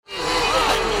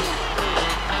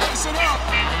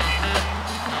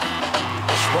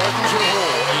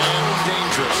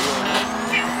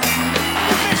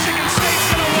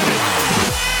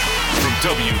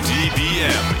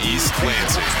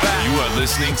Clancy. You are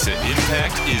listening to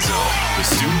Impact Izzone, the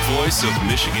student voice of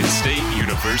Michigan State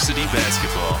University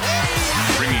basketball.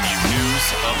 Bringing you news,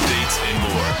 updates, and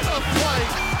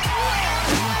more.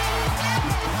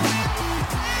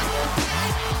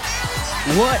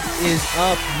 What is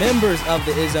up, members of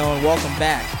the Izzone? Welcome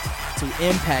back to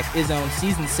Impact Izzone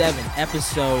Season 7,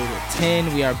 Episode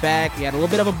 10. We are back. We had a little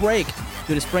bit of a break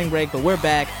due to spring break, but we're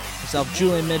back. Myself,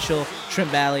 Julian Mitchell,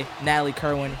 Trent Bally, Natalie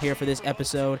Kerwin here for this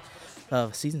episode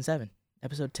of Season 7,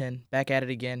 Episode 10. Back at it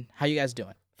again. How you guys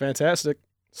doing? Fantastic.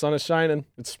 Sun is shining.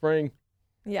 It's spring.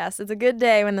 Yes, it's a good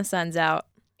day when the sun's out.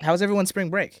 How's everyone's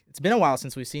spring break? It's been a while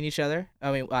since we've seen each other.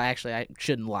 I mean, actually, I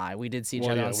shouldn't lie. We did see each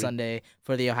other on Sunday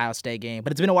for the Ohio State game,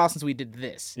 but it's been a while since we did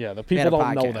this. Yeah, the people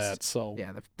don't know that, so.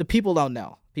 Yeah, the people don't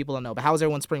know. People don't know. But how was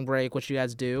everyone's spring break? What you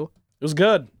guys do? It was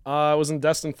good. I was in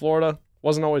Destin, Florida.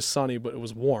 Wasn't always sunny, but it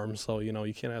was warm, so, you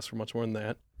can't ask for much more than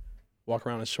that. Walk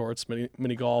around in shorts,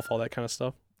 mini golf, all that kind of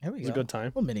stuff. There we go. It was a good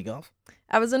time. Well, mini golf.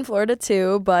 I was in Florida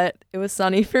too, but it was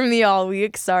sunny for me all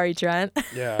week. Sorry, Trent.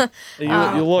 Yeah.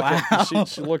 You look at,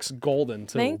 she looks golden,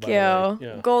 too. Thank you.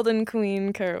 Yeah. Golden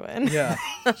Queen Kerwin. Yeah.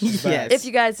 Yes. If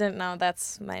you guys didn't know,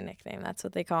 that's my nickname. That's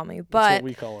what they call me. That's But what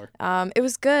we call her. it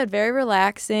was good. Very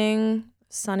relaxing.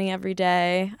 Sunny every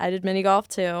day. I did mini golf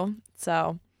too.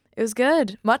 So it was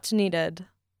good. Much needed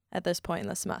at this point in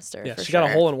the semester. Yeah, for she sure. got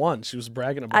a hole-in-one. She was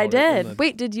bragging about it. I did.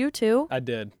 Wait, did you too? I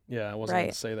did. Yeah, I wasn't going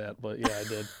Right. to say that, but yeah, I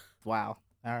did. Wow.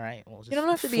 All right. Well, You don't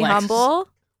have to be flex. humble.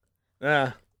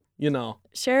 Yeah,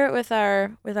 Share it with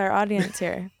our audience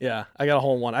here. Yeah, I got a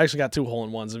hole-in-one. I actually got 2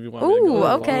 hole-in-ones if you want Ooh, me to go.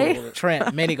 okay.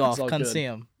 Trent, mini golf. It's all Couldn't good. see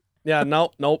him. Yeah,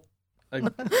 nope.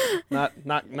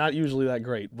 Not usually that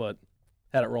great, but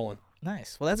had it rolling.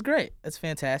 Nice. Well, that's great. That's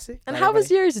fantastic. And Glad how was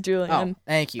everybody- yours, Oh, Julian?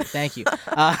 thank you.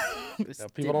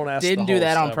 People don't ask Didn't the do that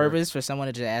host on ever. purpose for someone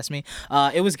to just ask me.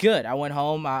 It was good. I went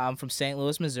home. I'm from St.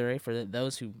 Louis, Missouri, for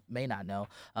those who may not know.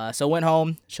 So went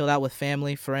home, chilled out with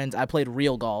family, friends. I played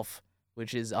real golf,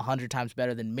 which is 100 times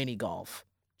better than mini golf.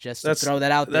 Just to throw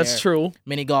that out there. That's true.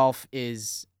 Mini golf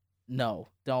is no.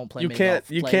 Don't play. You mini can't.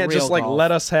 golf. You Play can't real just golf.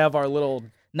 let us have our little.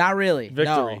 Not really.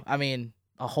 victory. No. I mean,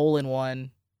 a hole in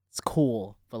one. It's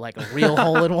cool, but like a real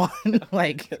hole in one,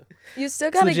 like You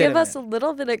still got to give us a legitimate.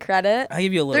 little bit of credit. I'll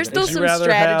give you a little There's bit. still Would you some rather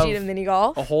strategy to have mini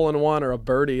golf. A hole-in-one or a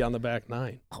birdie on the back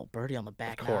 9. Oh, birdie on the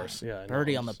back Of course, nine. yeah, I know.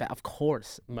 Birdie on the back, of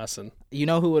course. Messing. You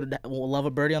know who would love a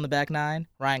birdie on the back 9?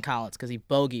 Ryan Collins, because he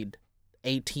bogeyed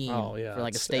 18 Oh yeah. for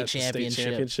like a It's state at the championship. State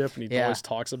championship, and he Yeah. always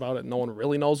talks about it. No one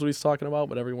really knows what he's talking about,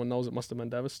 but everyone knows it must have been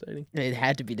devastating. It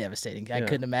had to be devastating. I Yeah.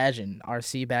 couldn't imagine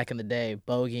RC back in the day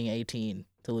bogeying 18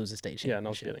 to lose a state Yeah,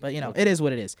 championship. no kidding. But No it is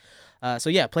what it is. So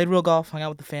yeah, played real golf, hung out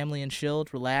with the family and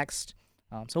chilled, relaxed.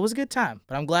 So it was a good time.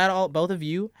 But I'm glad both of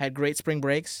you had great spring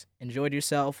breaks, enjoyed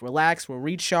yourself, relaxed, were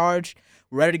recharged,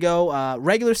 ready to go.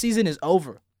 Regular season is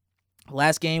over.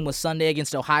 Last game was Sunday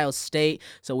against Ohio State,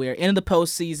 so we are into the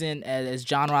postseason. As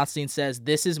John Rothstein says,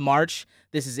 this is March.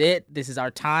 This is it. This is our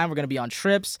time. We're going to be on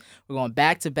trips. We're going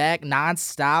back-to-back,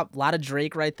 nonstop. A lot of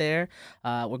Drake right there.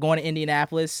 We're going to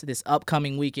Indianapolis this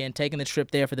upcoming weekend, taking the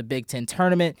trip there for the Big Ten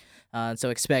tournament. So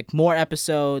expect more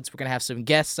episodes. We're going to have some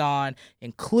guests on,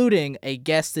 including a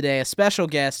guest today, a special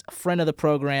guest, a friend of the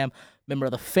program, member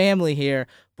of the family here,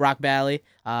 Brock Bally.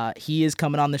 He is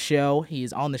coming on the show. He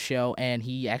is on the show, and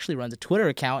he actually runs a Twitter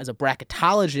account as a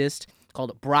bracketologist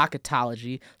called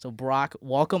Brocketology. So, Brock,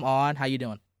 welcome on. How you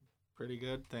doing? Pretty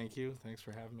good, thank you. Thanks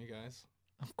for having me, guys.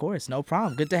 Of course, no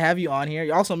problem. Good to have you on here.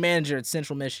 You're also manager at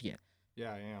Central Michigan.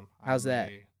 Yeah, I am. How's that?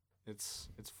 It's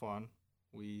fun.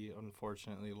 We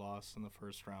unfortunately lost in the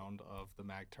first round of the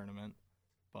MAC tournament,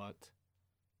 but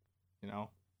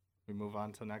we move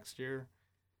on to next year.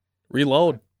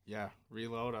 Reload. Yeah,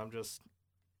 reload. I'm just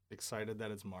excited that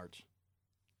it's March.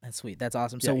 That's sweet. That's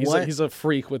awesome. Yeah, So he's a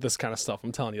freak with this kind of stuff.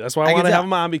 I'm telling you. That's why I I can want to tell. have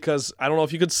him on, because I don't know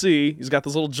if you could see. He's got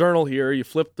this little journal here. You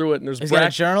flip through it, and there's He's got a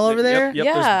journal over there? Yep.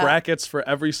 Yeah. There's brackets for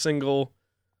every single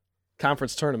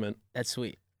conference tournament. That's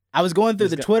sweet. I was going through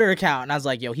He's the got- Twitter account, and I was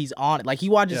like, yo, he's on it. Like, he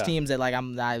watches Yeah. teams that, like,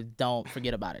 I don't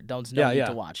forget about it. Don't Yeah, need yeah.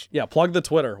 to watch. Yeah, plug the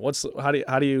Twitter. How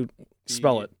do you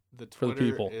spell it? The for the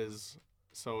Twitter people? is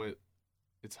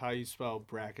it's how you spell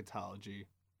bracketology,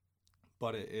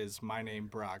 but it is my name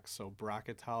Brock, so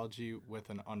bracketology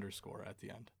with an underscore at the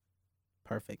end.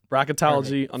 Perfect.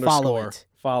 Bracketology Perfect. Follow underscore. it.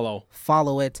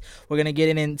 Follow. It. We're gonna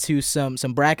get into some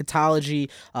bracketology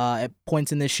at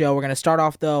points in this show. We're gonna start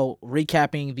off though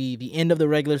recapping the end of the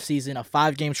regular season, a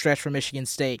 5-game stretch for Michigan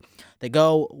State. They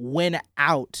go win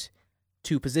out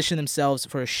to position themselves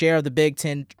for a share of the Big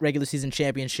Ten regular season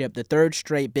championship, the third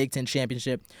straight Big Ten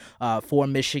championship for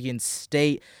Michigan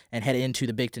State, and head into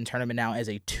the Big Ten tournament now as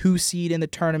a 2 seed in the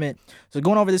tournament. So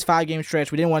going over this 5-game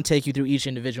stretch, we didn't want to take you through each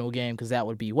individual game because that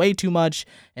would be way too much.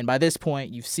 And by this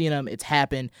point, you've seen them. It's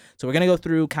happened. So we're going to go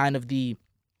through kind of the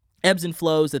ebbs and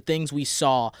flows, the things we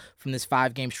saw from this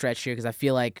 5-game stretch here, because I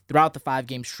feel like throughout the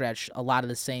 5-game stretch, a lot of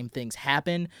the same things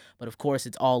happen, but of course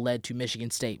it's all led to Michigan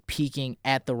State peaking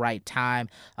at the right time.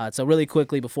 So really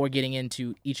quickly, before getting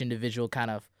into each individual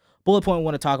kind of bullet point we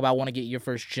want to talk about, I want to get your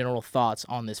first general thoughts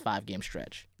on this 5-game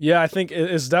stretch. Yeah, I think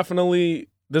it's definitely,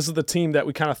 this is the team that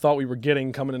we kind of thought we were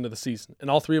getting coming into the season. And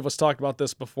all three of us talked about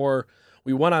this before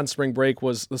we went on spring break,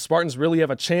 was the Spartans really have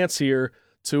a chance here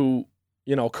to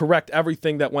correct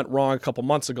everything that went wrong a couple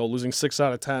months ago, losing 6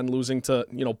 out of 10, losing to,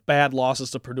 bad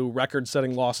losses to Purdue,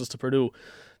 record-setting losses to Purdue,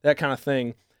 that kind of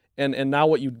thing. And now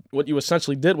what you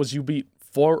essentially did was you beat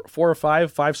four or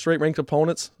five straight ranked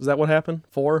opponents. Is that what happened?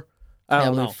 4? I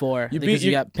don't know. 4.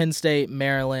 You got Penn State,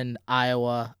 Maryland,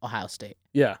 Iowa, Ohio State.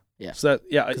 Yeah. Yeah. So that,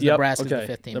 yeah. Yep. Nebraska's the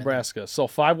 5th team. Nebraska. So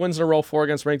 5 wins in a row, 4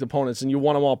 against ranked opponents, and you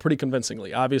won them all pretty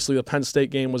convincingly. Obviously, the Penn State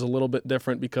game was a little bit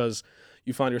different because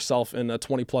you found yourself in a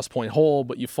 20-plus point hole,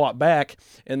 but you fought back.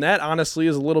 And that, honestly,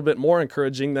 is a little bit more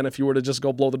encouraging than if you were to just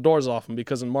go blow the doors off them,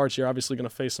 because in March, you're obviously going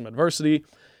to face some adversity.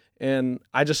 And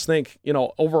I just think,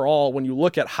 overall, when you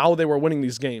look at how they were winning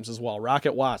these games as well,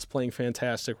 Rocket Watts playing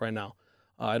fantastic right now.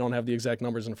 I don't have the exact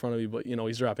numbers in front of me, but,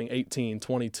 he's dropping 18,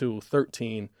 22,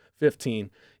 13,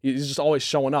 15. He's just always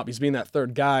showing up. He's being that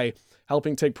third guy,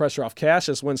 helping take pressure off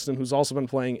Cassius Winston, who's also been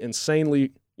playing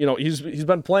insanely. He's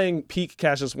been playing peak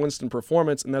Cassius Winston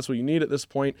performance, and that's what you need at this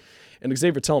point. And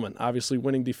Xavier Tillman, obviously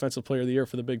winning Defensive Player of the Year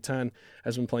for the Big Ten,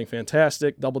 has been playing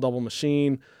fantastic, double-double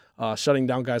machine, shutting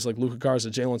down guys like Luka Garza,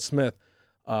 Jalen Smith,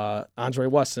 Andre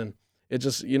Weston. It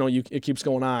just, it keeps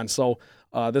going on. So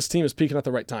this team is peaking at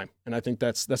the right time, and I think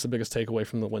that's the biggest takeaway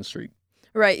from the win streak.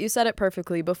 Right, you said it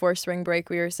perfectly. Before spring break,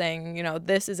 we were saying,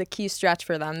 this is a key stretch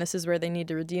for them. This is where they need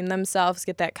to redeem themselves,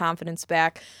 get that confidence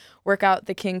back, work out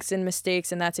the kinks and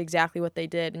mistakes, and that's exactly what they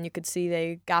did. And you could see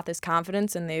they got this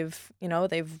confidence, and they've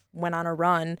went on a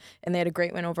run, and they had a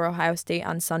great win over Ohio State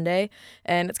on Sunday.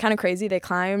 And it's kind of crazy. They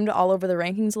climbed all over the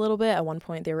rankings a little bit. At one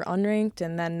point, they were unranked,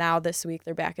 and then now this week,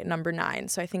 they're back at number 9.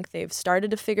 So I think they've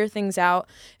started to figure things out.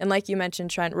 And like you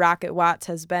mentioned, Trent, Rocket Watts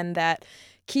has been that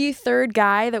key third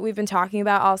guy that we've been talking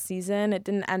about all season. It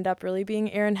didn't end up really being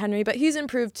Aaron Henry, but he's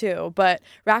improved too. But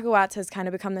Rocket Watts has kind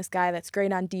of become this guy that's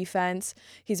great on defense.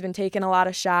 He's been taking a lot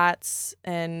of shots,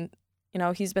 and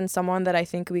he's been someone that I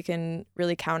think we can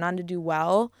really count on to do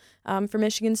well for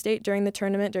Michigan State during the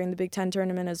tournament, during the Big Ten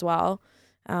tournament as well.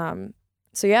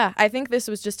 So yeah, I think this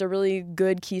was just a really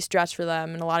good key stretch for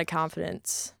them and a lot of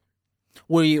confidence.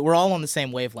 We're all on the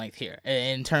same wavelength here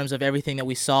in terms of everything that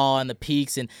we saw and the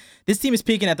peaks, and this team is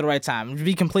peaking at the right time. To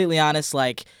be completely honest,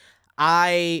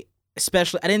 I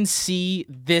didn't see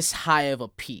this high of a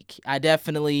peak. I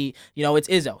definitely, it's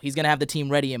Izzo. He's going to have the team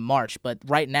ready in March, but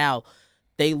right now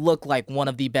they look like one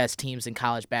of the best teams in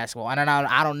college basketball. I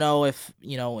don't know if,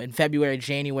 in February,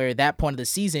 January, that point of the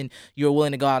season, you're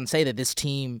willing to go out and say that this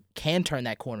team can turn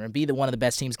that corner and be one of the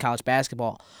best teams in college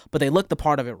basketball. But they look the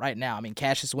part of it right now. I mean,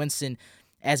 Cassius Winston,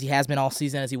 as he has been all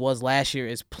season, as he was last year,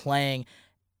 is playing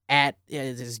at,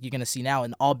 as you're going to see now,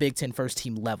 an all Big Ten first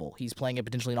team level. He's playing at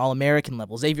potentially an All-American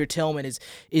level. Xavier Tillman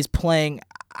is playing,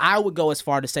 I would go as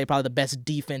far to say, probably the best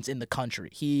defense in the country.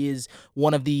 He is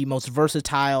one of the most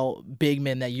versatile big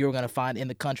men that you're going to find in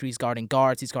the country. He's guarding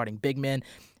guards, he's guarding big men,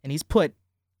 and he's put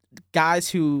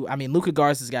guys Luka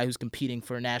Garza is a guy who's competing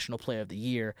for National Player of the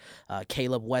Year.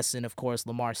 Caleb Wesson, of course,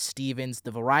 Lamar Stevens,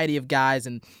 the variety of guys,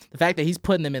 and the fact that he's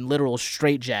putting them in literal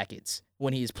straitjackets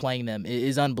when he's playing them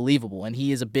is unbelievable, and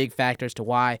he is a big factor as to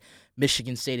why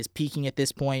Michigan State is peaking at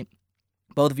this point.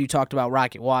 Both of you talked about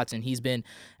Rocket Watts, and he's been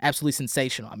absolutely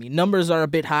sensational. I mean, numbers are a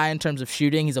bit high in terms of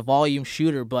shooting. He's a volume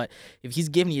shooter, but if he's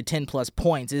giving you 10-plus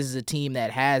points, this is a team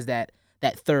that has that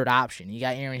third option. You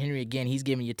got Aaron Henry again. He's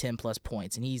giving you 10-plus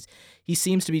points, and he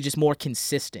seems to be just more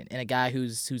consistent and a guy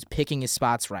who's picking his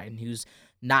spots right and who's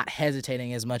not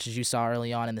hesitating as much as you saw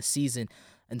early on in the season.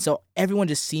 And so everyone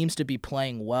just seems to be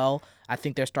playing well. I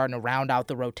think they're starting to round out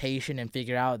the rotation and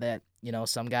figure out that,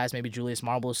 some guys, maybe Julius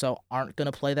Marble or so, aren't going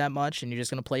to play that much, and you're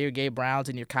just going to play your Gabe Browns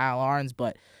and your Kyle Arns,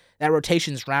 but that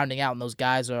rotation's rounding out, and those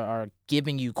guys are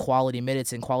giving you quality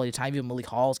minutes and quality time. Even Malik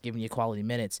Hall's giving you quality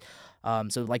minutes.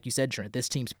 So like you said, Trent, this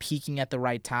team's peaking at the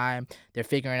right time. They're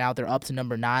figuring out they're up to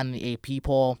number 9 in the AP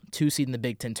poll, 2 seed in the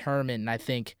Big Ten tournament, and I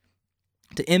think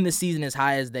to end the season as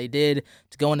high as they did,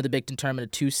 to go into the Big Ten tournament, a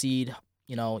 2 seed,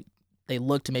 they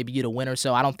look to maybe get a win or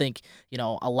so. I don't think,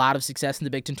 a lot of success in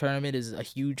the Big Ten tournament is a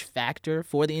huge factor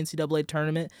for the NCAA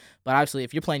tournament. But obviously,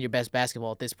 if you're playing your best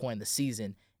basketball at this point in the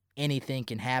season, anything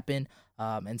can happen.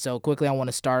 And so quickly, I want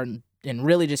to start and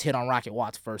really just hit on Rocket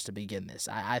Watts first to begin this.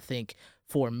 I think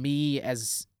for me,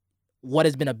 as what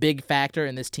has been a big factor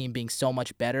in this team being so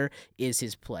much better is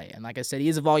his play. And like I said, he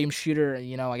is a volume shooter.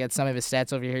 I got some of his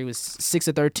stats over here. He was 6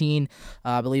 of 13,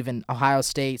 I believe, in Ohio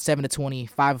State, 7 of 20,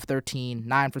 5 of 13,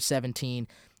 9 for 17,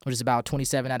 which is about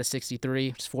 27 out of 63,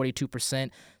 which is 42%.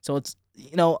 So it's,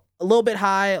 a little bit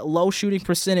high, low shooting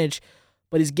percentage,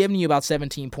 but he's giving you about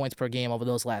 17 points per game over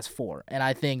those last 4. And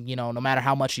I think, no matter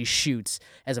how much he shoots,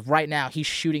 as of right now, he's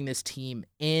shooting this team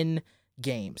in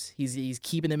games. He's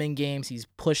keeping them in games. He's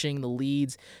pushing the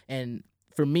leads. And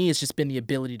for me, it's just been the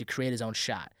ability to create his own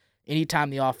shot.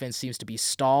 Anytime the offense seems to be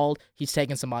stalled, he's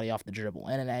taking somebody off the dribble.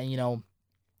 And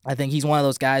I think he's one of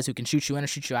those guys who can shoot you in or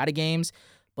shoot you out of games.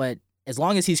 But as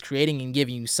long as he's creating and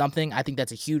giving you something, I think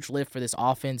that's a huge lift for this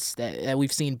offense that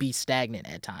we've seen be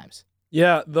stagnant at times.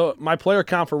 Yeah, my player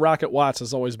comp for Rocket Watts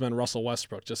has always been Russell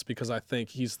Westbrook, just because I think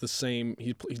he's the same.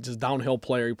 He's a downhill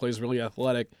player. He plays really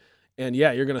athletic. And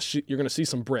yeah, you're gonna see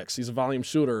some bricks. He's a volume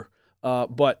shooter,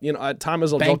 but Tom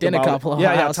Izzo joked about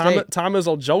it. Tom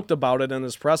Izzo joked about it in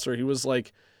his presser. He was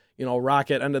like,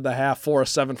 Rocket ended the half 4 of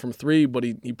 7 from 3, but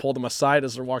he pulled him aside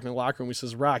as they're walking in the locker room. He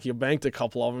says, "Rock, you banked a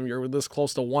couple of them. You're this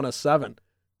close to 1 of 7."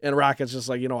 And Rocket's just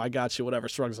like, I got you, whatever,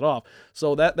 shrugs it off.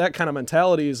 So that kind of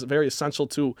mentality is very essential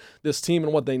to this team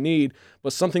and what they need.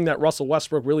 But something that Russell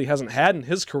Westbrook really hasn't had in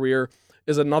his career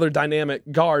is another dynamic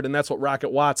guard, and that's what Rocket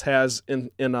Watts has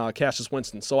in Cassius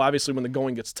Winston. So obviously when the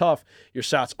going gets tough, your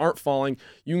shots aren't falling,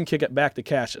 you can kick it back to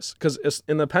Cassius. Because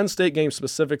in the Penn State game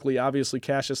specifically, obviously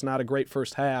Cassius not a great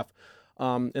first half,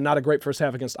 and not a great first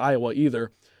half against Iowa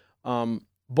either.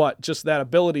 But just that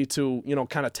ability to,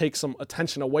 kind of take some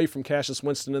attention away from Cassius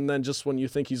Winston, and then just when you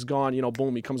think he's gone,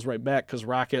 boom, he comes right back because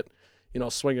Rocket,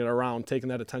 swinging it around, taking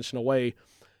that attention away,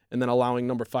 and then allowing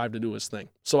number 5 to do his thing.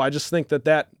 So I just think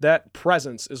that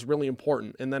presence is really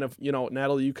important. And then if,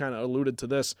 Natalie, you kind of alluded to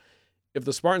this, if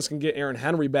the Spartans can get Aaron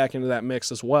Henry back into that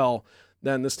mix as well,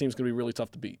 then this team's going to be really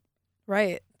tough to beat.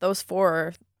 Right. Those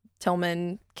 4,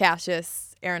 Tillman,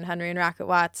 Cassius, Aaron Henry, and Rocket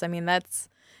Watts, I mean, that's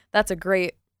a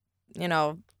great,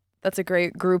 that's a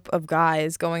great group of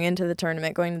guys going into the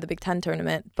tournament, going to the Big Ten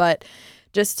tournament. But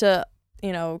just to,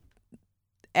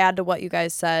 add to what you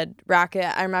guys said,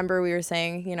 Rocket, I remember we were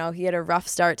saying, he had a rough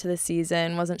start to the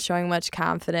season, wasn't showing much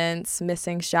confidence,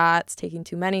 missing shots, taking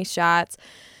too many shots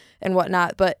and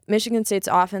whatnot. But Michigan State's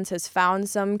offense has found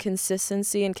some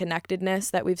consistency and connectedness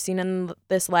that we've seen in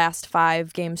this last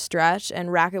 5-game stretch,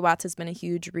 and Rocket Watts has been a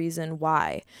huge reason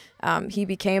why. He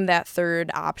became that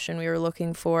third option we were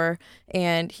looking for,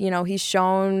 and, he's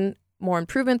shown more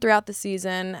improvement throughout the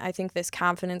season. I think this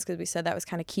confidence, because we said that was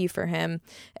kind of key for him.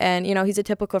 And, he's a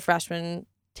typical freshman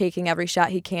taking every shot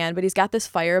he can, but he's got this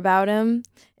fire about him.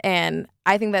 And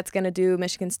I think that's going to do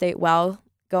Michigan State well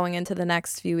going into the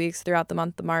next few weeks throughout the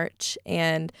month of March.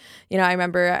 And, I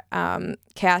remember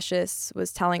Cassius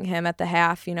was telling him at the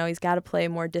half, he's got to play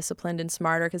more disciplined and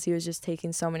smarter because he was just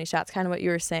taking so many shots, kind of what you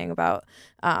were saying about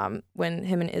when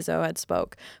him and Izzo had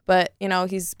spoke. But,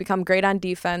 he's become great on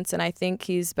defense, and I think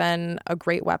he's been a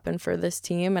great weapon for this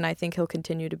team, and I think he'll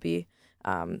continue to be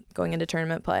going into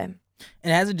tournament play.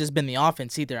 And it hasn't just been the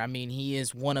offense either. I mean, he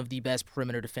is one of the best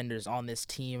perimeter defenders on this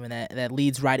team, and that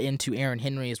leads right into Aaron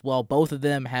Henry as well. Both of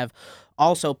them have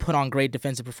also put on great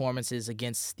defensive performances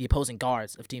against the opposing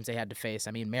guards of teams they had to face.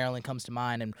 I mean, Maryland comes to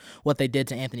mind and what they did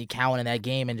to Anthony Cowan in that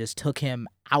game and just took him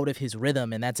out of his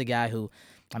rhythm, and that's a guy who,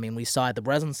 I mean, we saw at the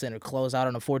Breslin Center close out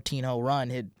on a 14-0 run,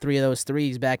 hit 3 of those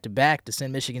threes back-to-back to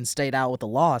send Michigan State out with a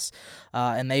loss,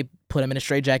 and they put him in a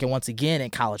straitjacket once again in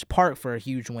College Park for a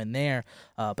huge win there.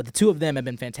 But the two of them have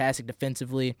been fantastic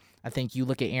defensively. I think you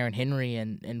look at Aaron Henry,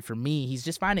 and for me, he's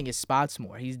just finding his spots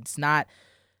more. He's not,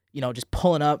 just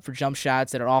pulling up for jump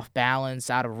shots that are off balance,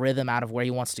 out of rhythm, out of where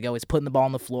he wants to go. He's putting the ball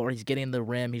on the floor. He's getting to the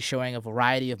rim. He's showing a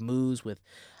variety of moves with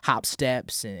hop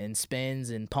steps and spins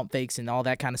and pump fakes and all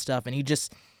that kind of stuff. And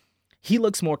he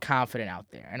looks more confident out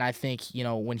there. And I think,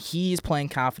 when he's playing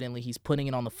confidently, he's putting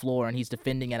it on the floor and he's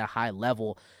defending at a high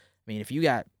level. I mean, if you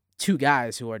got 2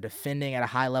 guys who are defending at a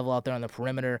high level out there on the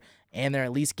perimeter and they're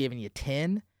at least giving you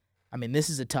 10, I mean, this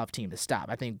is a tough team to stop.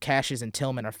 I think Cassius and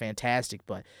Tillman are fantastic,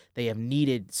 but they have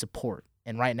needed support.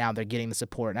 And right now they're getting the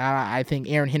support. And I think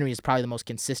Aaron Henry is probably the most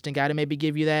consistent guy to maybe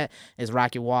give you that, is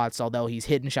Rocket Watts, although he's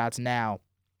hitting shots now,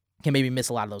 can maybe miss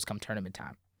a lot of those come tournament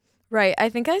time. Right. I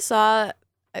think I saw,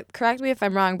 correct me if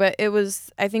I'm wrong, but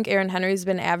I think Aaron Henry's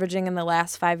been averaging in the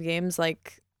last 5 games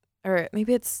like or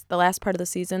maybe it's the last part of the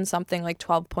season, something like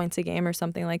 12 points a game or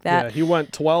something like that. Yeah, he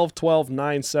went 12, 12,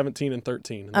 9, 17, and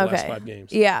 13 in the last 5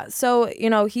 games. Yeah, so,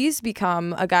 he's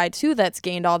become a guy, too, that's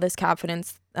gained all this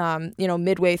confidence,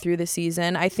 midway through the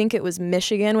season. I think it was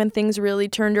Michigan when things really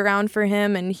turned around for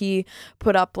him, and he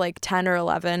put up like 10 or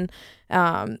 11.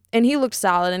 And he looked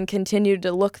solid and continued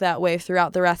to look that way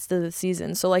throughout the rest of the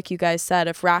season. So like you guys said,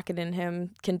 if Rocket and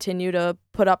him continue to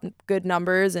put up good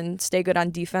numbers and stay good on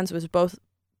defense, which both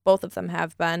of them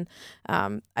have been,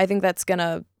 I think that's going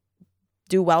to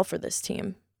do well for this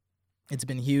team. It's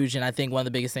been huge, and I think one of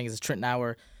the biggest things is Trent and I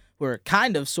were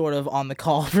kind of sort of on the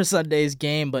call for Sunday's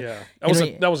game, but yeah,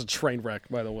 that was a train wreck,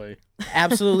 by the way.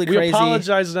 Absolutely we crazy.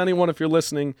 apologize to anyone if you're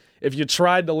listening, if you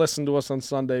tried to listen to us on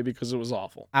Sunday, because it was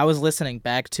awful. I was listening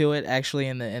back to it actually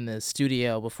in the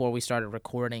studio before we started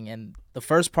recording, and the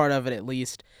first part of it, at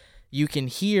least, you can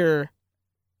hear,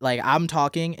 like, I'm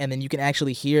talking, and then you can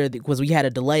actually hear, because we had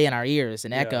a delay in our ears,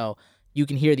 an echo. You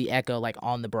can hear the echo like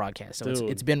on the broadcast. So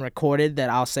it's been recorded that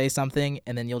I'll say something,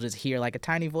 and then you'll just hear like a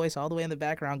tiny voice all the way in the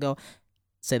background go,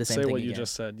 say the same thing Say what again. you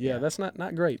just said. Yeah, that's not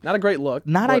great. Not a great look.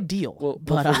 Not ideal. We'll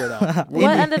but, figure it out.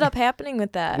 What ended up happening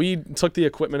with that? We took the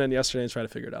equipment in yesterday and tried to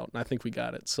figure it out, and I think we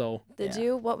got it. So Did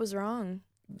you? What was wrong?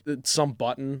 it's some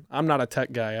button. I'm not a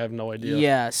tech guy. I have no idea.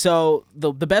 Yeah, so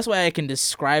the best way I can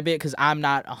describe it, because I'm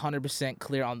not 100%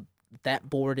 clear on that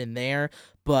board in there,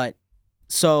 but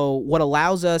so what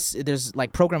allows us, there's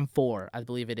like program 4, I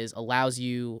believe it is, allows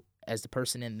you as the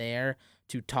person in there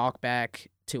to talk back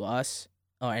to us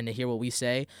and to hear what we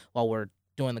say while we're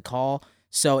doing the call.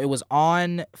 So it was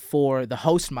on for the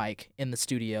host mic in the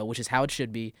studio, which is how it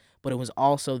should be, but it was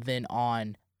also then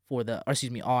on for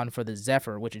the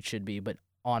Zephyr, which it should be, but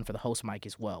on for the host mic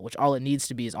as well, which all it needs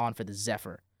to be is on for the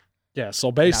Zephyr. Yeah,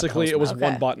 so basically it was mic.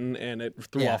 one Okay. button and it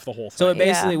threw off the whole thing. So it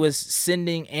basically Yeah. was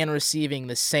sending and receiving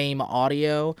the same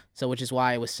audio, so which is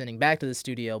why it was sending back to the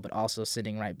studio, but also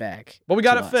sending right back. But we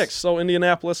got to it us. fixed, so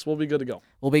Indianapolis, we'll be good to go.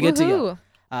 We'll be good to go.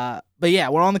 Woohoo. But yeah,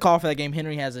 we're on the call for that game.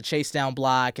 Henry has a chase down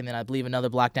block, and then I believe another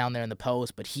block down there in the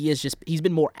post. But he's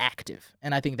been more active,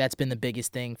 and I think that's been the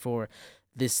biggest thing for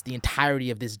the entirety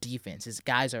of this defense. Is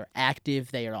guys are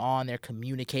active, they are on, they're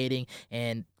communicating,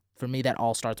 and for me, that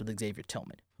all starts with Xavier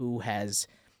Tillman, who has,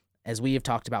 as we have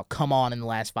talked about, come on in the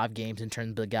last 5 games in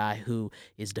terms of the guy who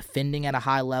is defending at a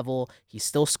high level. He's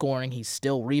still scoring. He's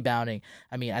still rebounding.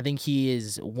 I mean, I think he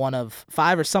is one of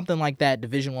 5 or something like that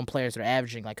Division I players that are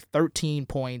averaging like 13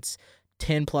 points,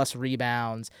 10-plus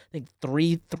rebounds, I think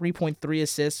 3.3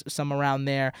 assists, some around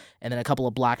there, and then a couple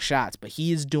of block shots. But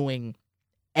he is doing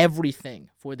everything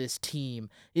for this team.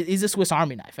 He's a Swiss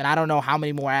Army knife, and I don't know how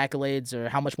many more accolades or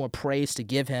how much more praise to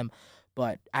give him,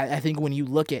 but I think when you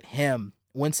look at him,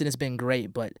 Winston has been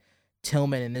great, but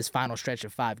Tillman in this final stretch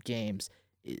of 5 games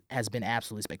has been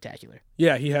absolutely spectacular.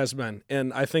 Yeah, he has been.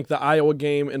 And I think the Iowa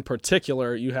game in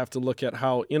particular, you have to look at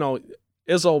how,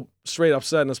 Izzo straight up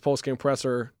said in his post-game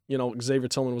presser, Xavier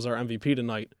Tillman was our MVP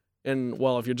tonight. And,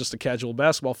 well, if you're just a casual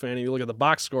basketball fan and you look at the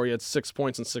box score, he had 6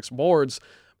 points and 6 boards.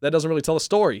 That doesn't really tell the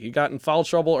story. He got in foul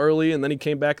trouble early, and then he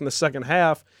came back in the second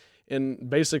half and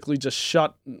basically just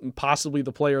shut possibly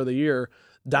the player of the year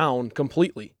down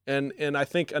completely. And I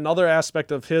think another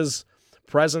aspect of his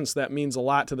presence that means a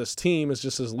lot to this team is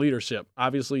just his leadership.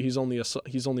 Obviously, he's only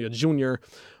a junior,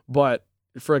 but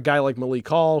for a guy like Malik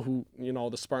Hall, who,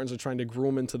 the Spartans are trying to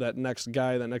groom into that next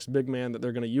guy, that next big man that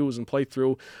they're going to use and play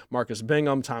through, Marcus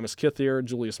Bingham, Thomas Kithier,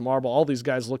 Julius Marble, all these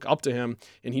guys look up to him,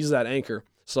 and he's that anchor.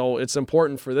 So it's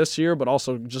important for this year, but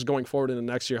also just going forward into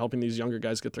next year, helping these younger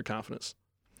guys get their confidence.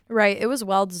 Right. It was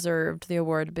well-deserved, the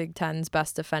award, Big Ten's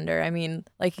best defender. I mean,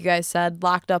 like you guys said,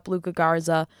 locked up Luka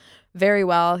Garza very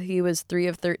well. He was 3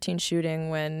 of 13 shooting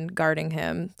when guarding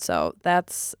him. So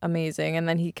that's amazing. And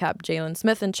then he kept Jalen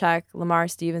Smith in check, Lamar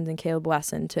Stevens, and Caleb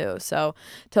Wesson, too. So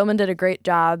Tillman did a great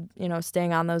job,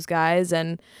 staying on those guys.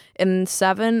 And in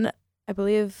 7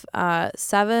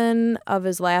 of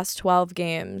his last 12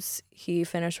 games, he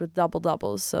finished with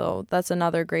double-doubles. So that's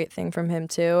another great thing from him,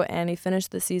 too. And he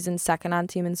finished the season second on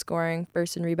team in scoring,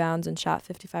 first in rebounds, and shot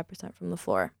 55% from the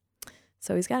floor.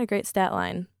 So he's got a great stat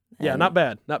line. Yeah, not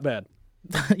bad. Not bad.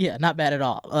 Yeah, not bad at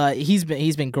all. He's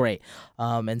been great.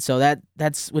 And so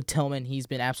that's with Tillman. He's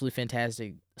been absolutely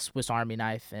fantastic, Swiss Army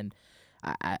knife, and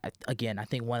I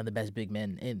think one of the best big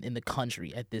men in the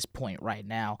country at this point right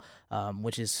now,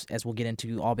 which is, as we'll get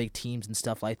into all big teams and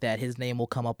stuff like that, his name will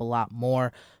come up a lot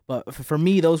more. But for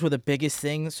me, those were the biggest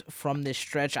things from this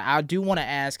stretch. I do want to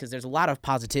ask, because there's a lot of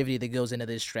positivity that goes into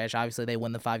this stretch. Obviously, they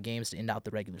won the 5 games to end out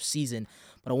the regular season.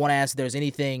 But I want to ask if there's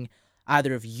anything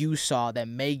either of you saw that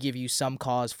may give you some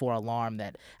cause for alarm,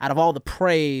 that out of all the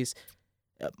praise,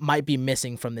 might be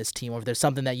missing from this team, or if there's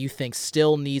something that you think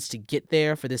still needs to get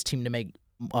there for this team to make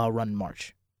a run in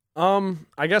March.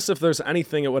 I guess if there's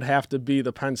anything, it would have to be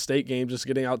the Penn State game, just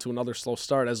getting out to another slow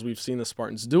start, as we've seen the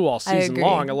Spartans do all season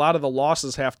long. A lot of the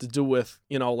losses have to do with,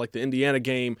 like the Indiana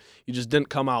game, you just didn't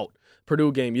come out.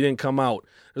 Purdue game, you didn't come out.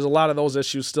 There's a lot of those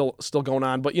issues still going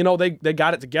on. But, they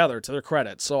got it together, to their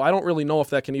credit. So I don't really know if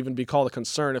that can even be called a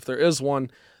concern. If there is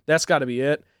one, that's got to be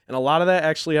it. And a lot of that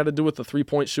actually had to do with the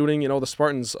three-point shooting. The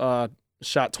Spartans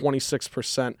shot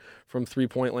 26% from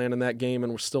three-point land in that game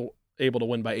and were still able to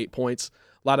win by 8 points.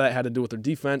 A lot of that had to do with their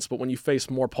defense, but when you face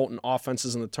more potent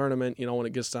offenses in the tournament, when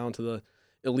it gets down to the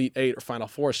Elite Eight or Final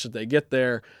Four, should they get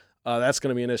there, that's going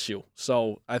to be an issue.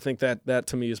 So I think that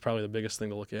to me is probably the biggest thing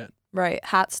to look at. Right.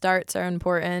 Hot starts are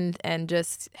important, and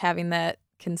just having that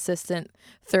consistent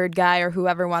third guy or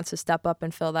whoever wants to step up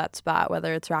and fill that spot,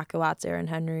 whether it's Rocket Watts, Aaron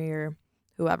Henry, or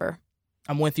whoever.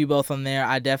 I'm with you both on there.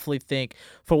 I definitely think,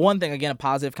 for one thing, again, a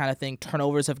positive kind of thing,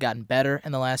 turnovers have gotten better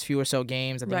in the last few or so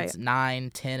games. I think it's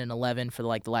 9, 10, and 11 for the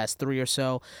last 3 or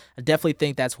so. I definitely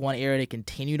think that's one area to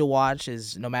continue to watch,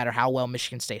 is no matter how well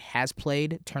Michigan State has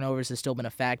played, turnovers has still been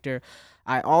a factor.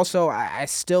 I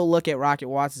still look at Rocket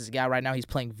Watts as a guy right now. He's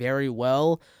playing very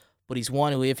well, but he's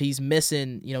one who, if he's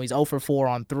missing, he's 0 for 4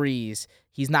 on threes,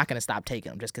 he's not going to stop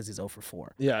taking them just because he's 0 for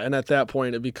 4. Yeah, and at that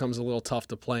point, it becomes a little tough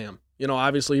to play him.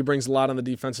 Obviously he brings a lot on the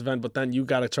defensive end, but then you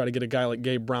got to try to get a guy like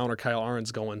Gabe Brown or Kyle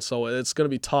Ahrens going. So it's going to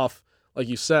be tough, like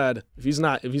you said. If he's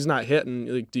not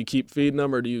hitting, do you keep feeding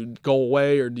him, or do you go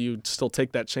away, or do you still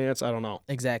take that chance? I don't know.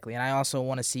 Exactly, and I also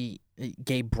want to see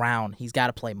Gabe Brown. He's got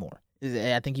to play more.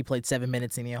 I think he played 7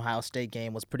 minutes in the Ohio State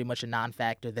game, was pretty much a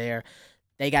non-factor there.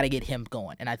 They got to get him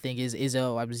going. And I think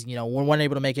Izzo, we weren't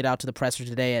able to make it out to the presser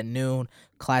today at noon.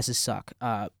 Classes suck.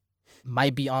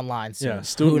 Might be online soon. Yeah,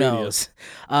 student Who knows?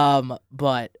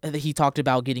 But he talked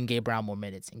about getting Gabe Brown more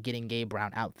minutes and getting Gabe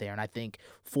Brown out there. And I think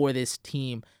for this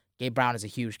team, Gabe Brown is a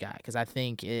huge guy, because I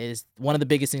think it is one of the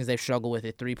biggest things they've struggled with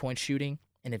is three-point shooting.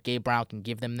 And if Gabe Brown can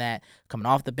give them that coming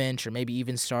off the bench, or maybe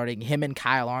even starting, him and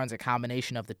Kyle Ahrens, a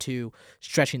combination of the two,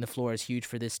 stretching the floor is huge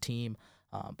for this team.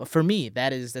 But for me,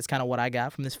 that's kind of what I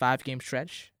got from this 5-game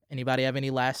stretch. Anybody have any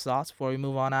last thoughts before we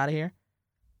move on out of here?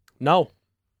 No.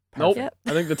 Nope. Yep.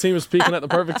 I think the team is peaking at the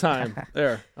perfect time.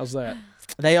 There. How's that?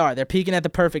 They are. They're peaking at the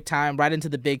perfect time, right into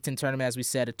the Big Ten tournament, as we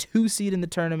said, a 2 seed in the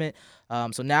tournament.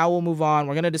 So now we'll move on.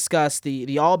 We're going to discuss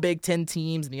the All Big Ten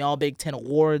teams and the All Big Ten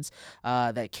awards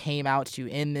that came out to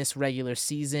end this regular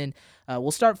season.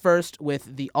 We'll start first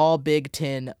with the All Big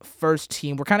Ten first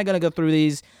team. We're kind of going to go through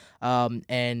these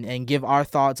and give our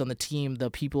thoughts on the team,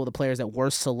 the players that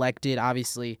were selected.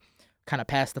 Obviously, kind of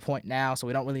past the point now, so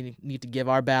we don't really need to give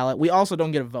our ballot. We also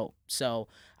don't get a vote, so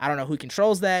I don't know who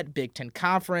controls that. Big Ten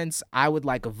Conference, I would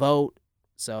like a vote,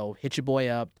 so hit your boy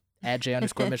up, at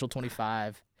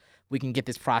 @J_Mitchell25. We can get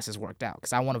this process worked out,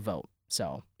 because I want to vote.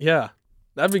 So yeah,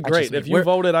 that'd be great. If you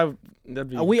voted, that'd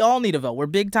be. We all need a vote. We're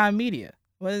big time media.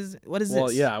 What is this?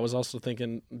 Well, yeah, I was also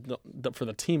thinking for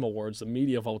the team awards, the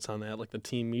media votes on that, like the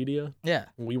team media. Yeah.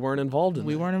 We weren't involved in that.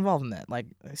 We weren't involved in that. Like,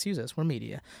 excuse us, we're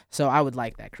media. So I would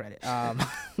like that credit.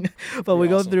 But we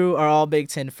go through our All Big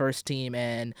Ten first team,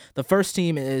 and the first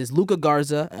team is Luka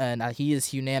Garza, and he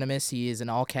is unanimous. He is in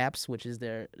all caps, which is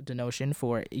their denotion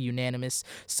for unanimous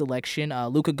selection.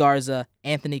 Luka Garza,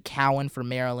 Anthony Cowan for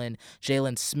Maryland,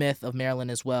 Jalen Smith of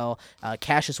Maryland as well,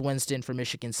 Cassius Winston for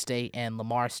Michigan State, and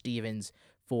Lamar Stevens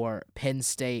for Penn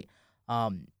State.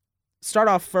 Start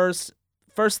off first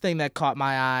thing that caught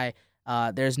my eye,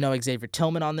 there's no Xavier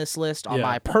Tillman on this list. On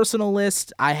my personal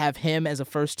list, I have him as a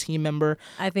first team member.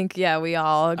 I think, we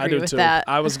all agree I do with too. that.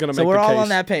 I was going to make the case. So we're all on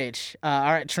that page.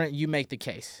 All right, Trent, you make the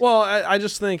case. Well, I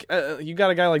just think you got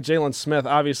a guy like Jalen Smith.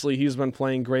 Obviously, he's been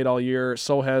playing great all year.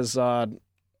 So has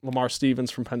Lamar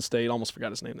Stevens from Penn State. Almost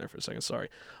forgot his name there for a second. Sorry.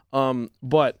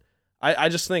 But I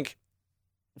just think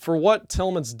for what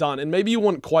Tillman's done, and maybe you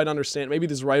wouldn't quite understand, maybe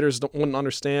these writers wouldn't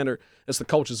understand, or it's the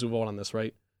coaches who vote on this,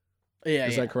 right? Yeah,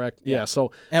 Is that correct? Yeah.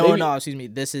 So no, excuse me.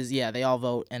 This is they all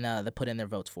vote and they put in their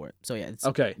votes for it. So yeah, it's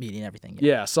okay. Meeting everything.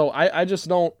 Yeah. So I just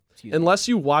don't, unless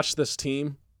you watch this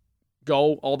team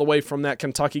go all the way from that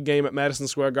Kentucky game at Madison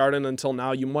Square Garden until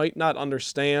now, you might not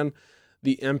understand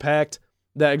the impact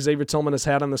that Xavier Tillman has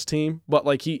had on this team. But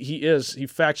like he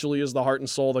factually is the heart and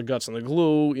soul, the guts and the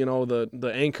glue,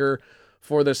 the anchor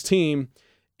for this team.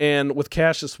 And with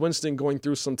Cassius Winston going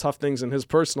through some tough things in his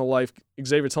personal life,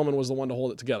 Xavier Tillman was the one to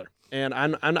hold it together. And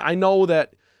I know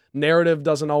that narrative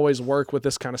doesn't always work with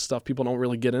this kind of stuff. People don't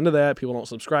really get into that. People don't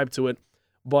subscribe to it.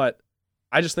 But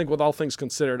I just think with all things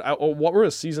considered, what were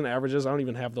his season averages? I don't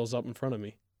even have those up in front of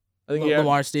me. I think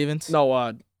Lamar Stevens? No,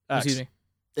 X. Excuse me.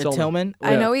 Tillman.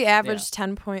 I know he averaged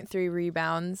 10.3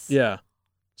 rebounds. Yeah.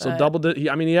 So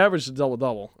he averaged a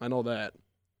double-double. I know that.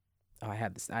 Oh, I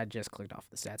had this. I just clicked off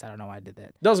the stats. I don't know why I did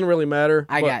that. Doesn't really matter.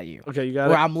 I got you. Okay, you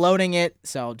got it. it. I'm loading it,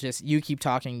 so just you keep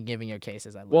talking and giving your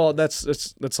cases.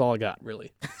 That's all I got,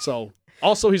 really. So,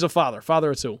 also, he's a father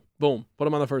of 2. Boom. Put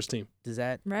him on the first team. Does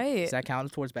that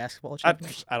count towards basketball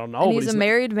achievement? I don't know. And he's a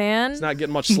married man. He's not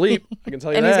getting much sleep. I can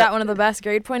tell you and that. he's got one of the best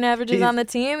grade point averages on the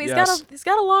team. He's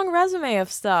got a long resume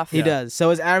of stuff. He does. So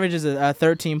his average is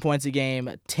 13 points a game,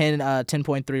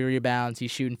 10.3 rebounds. He's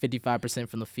shooting 55%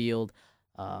 from the field.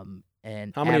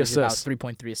 And how many assists? About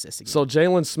 3.3 assists a game. So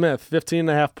Jalen Smith,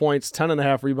 15.5 points,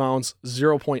 10.5 rebounds,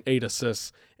 0.8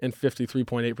 assists, and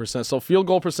 53.8%. So field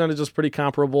goal percentage is pretty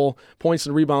comparable. Points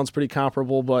and rebounds pretty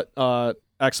comparable, but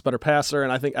X better passer,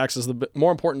 and I think X is the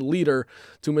more important leader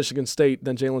to Michigan State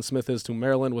than Jalen Smith is to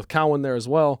Maryland, with Cowan there as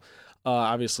well.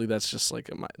 Obviously, that's just like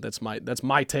that's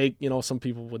my take. Some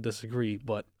people would disagree,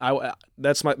 but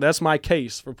that's my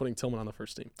case for putting Tillman on the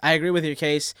first team. I agree with your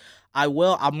case. I'm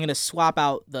going to swap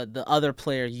out the other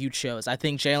player you chose. I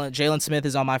think Jalen Smith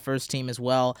is on my first team as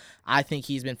well. I think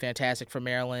he's been fantastic for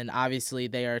Maryland. Obviously,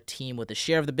 they are a team with a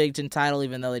share of the Big Ten title,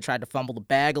 even though they tried to fumble the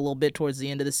bag a little bit towards the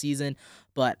end of the season.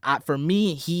 But for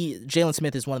me, Jalen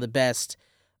Smith is one of the best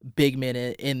big men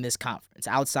in this conference.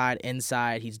 Outside,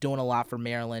 inside, he's doing a lot for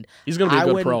Maryland. He's going to be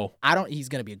a good pro. He's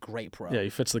going to be a great pro. Yeah, he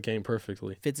fits the game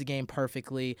perfectly.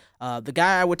 The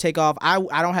guy I would take off, I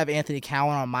don't have Anthony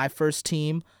Cowan on my first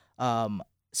team.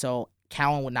 So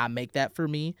Cowan would not make that for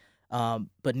me,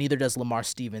 but neither does Lamar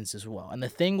Stevens as well. And the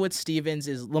thing with Stevens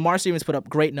is Lamar Stevens put up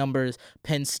great numbers.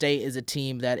 Penn State is a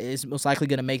team that is most likely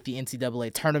going to make the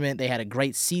NCAA tournament. They had a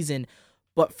great season.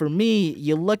 But for me,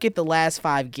 you look at the last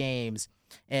 5 games,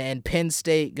 and Penn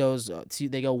State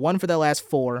they go 1 for their last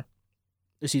 4.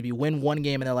 Win 1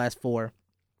 game in their last 4.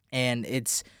 And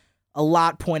it's a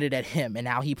lot pointed at him and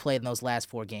how he played in those last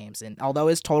 4 games. And although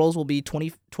his totals will be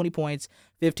 20 points,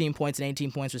 15 points, and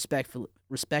 18 points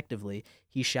respectively,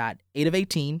 he shot 8 of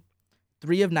 18,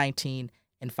 3 of 19,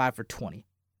 and 5 for 20.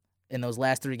 In those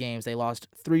last 3 games, they lost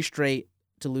 3 straight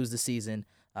to lose the season.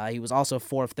 He was also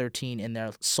 4 of 13 in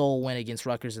their sole win against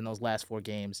Rutgers in those last 4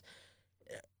 games.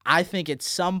 I think at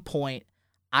some point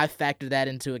I factor that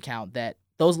into account, that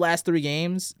those last 3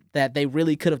 games that they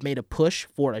really could have made a push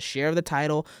for a share of the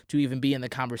title to even be in the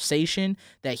conversation,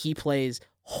 that he plays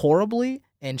horribly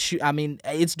and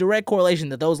it's direct correlation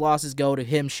that those losses go to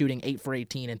him shooting 8 for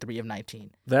 18 and 3 of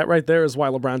 19. That right there is why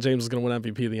LeBron James is going to win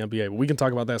MVP of the NBA, but we can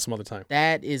talk about that some other time.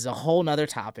 That is a whole nother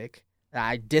topic.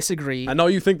 I disagree. I know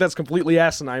you think that's completely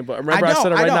asinine, but remember I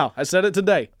said it right now. I said it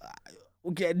today.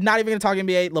 Okay, not even going to talk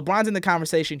NBA. LeBron's in the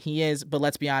conversation. He is, but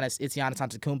let's be honest, it's Giannis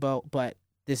Antetokounmpo. But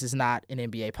this is not an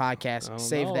NBA podcast.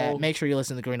 Save that. Make sure you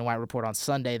listen to the Green and White Report on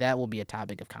Sunday. That will be a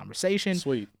topic of conversation.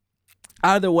 Sweet.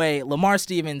 Either way, Lamar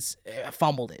Stevens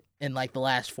fumbled it in the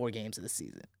last 4 games of the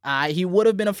season. He would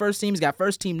have been a first team. He's got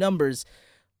first team numbers,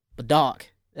 but dog,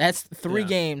 that's 3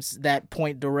 games that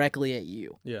point directly at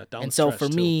you. Yeah, down and so for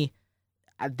me,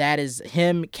 that is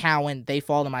him, Cowan. They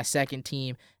fall to my second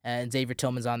team, and Xavier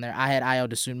Tillman's on there. I had Ayo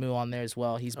Dosunmu on there as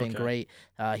well. He's been great.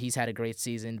 He's had a great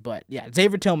season. But, yeah,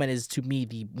 Xavier Tillman is, to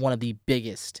me, one of the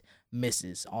biggest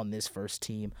misses on this first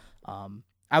team.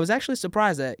 I was actually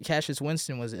surprised that Cassius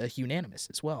Winston was unanimous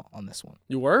as well on this one.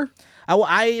 You were?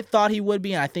 I thought he would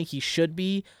be, and I think he should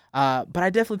be. But I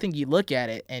definitely think you look at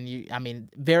it, and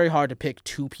very hard to pick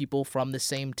 2 people from the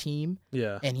same team.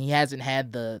 Yeah. And he hasn't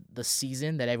had the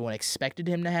season that everyone expected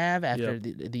him to have after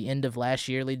the end of last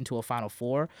year, leading to a Final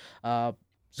Four.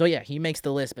 So yeah, he makes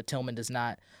the list, but Tillman does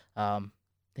not. I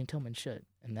think Tillman should.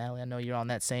 And Natalie, I know you're on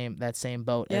that same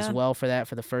boat as well for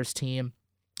the first team.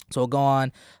 So we'll go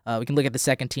on. We can look at the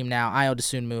second team now. Ayo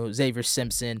Dosunmu, Xavier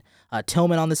Simpson,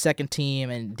 Tillman on the second team,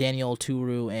 and Daniel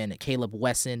Oturu and Caleb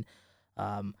Wesson.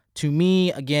 To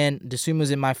me, again,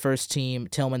 Dosunmu's in my first team,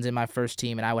 Tillman's in my first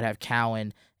team, and I would have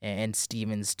Cowan and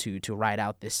Stevens to ride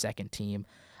out this second team.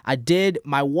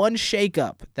 My one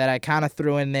shakeup that I kind of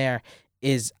threw in there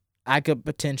is I could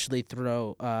potentially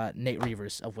throw Nate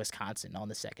Reavers of Wisconsin on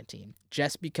the second team,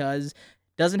 just because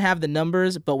doesn't have the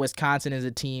numbers, but Wisconsin is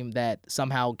a team that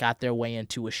somehow got their way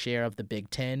into a share of the Big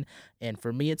Ten, and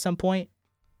for me at some point,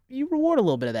 you reward a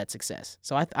little bit of that success.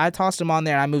 So I tossed him on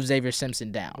there, and I moved Xavier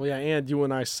Simpson down. Well, yeah, and you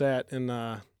and I sat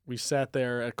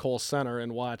there at Kohl Center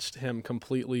and watched him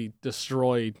completely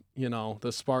destroy,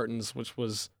 the Spartans, which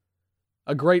was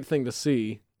a great thing to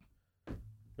see.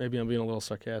 Maybe I'm being a little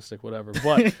sarcastic, whatever.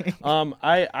 But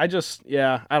I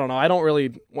don't know. I don't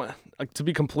really, to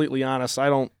be completely honest, I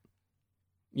don't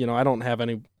have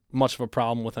any much of a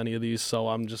problem with any of these, so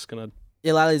I'm just going to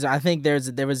A lot of these, I think there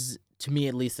was, to me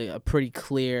at least, a pretty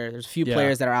clear. There's a few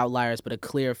players that are outliers, but a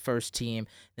clear first team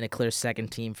and a clear second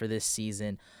team for this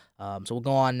season. So we'll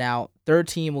go on now. Third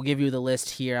team, we'll give you the list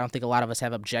here. I don't think a lot of us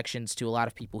have objections to a lot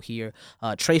of people here.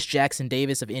 Trace Jackson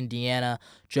Davis of Indiana,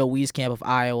 Joe Wieskamp of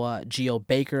Iowa, Geo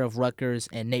Baker of Rutgers,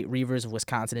 and Nate Reavers of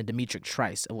Wisconsin, and Demetric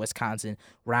Trice of Wisconsin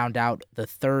round out the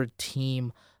third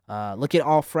team. Look at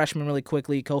all freshmen really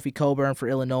quickly. Kofi Coburn for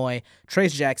Illinois,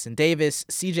 Trace Jackson Davis,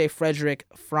 C.J. Frederick,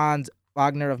 Franz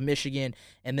Wagner of Michigan,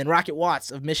 and then Rocket Watts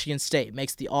of Michigan State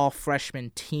makes the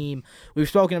all-freshman team. We've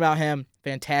spoken about him.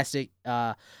 Fantastic.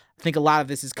 I think a lot of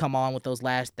this has come on with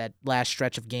that last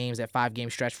stretch of games, that 5-game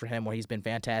stretch for him where he's been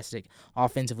fantastic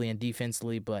offensively and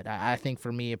defensively. But I think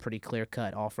for me, a pretty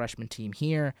clear-cut all-freshman team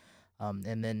here.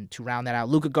 And then to round that out,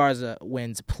 Luka Garza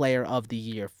wins Player of the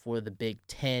Year for the Big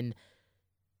Ten.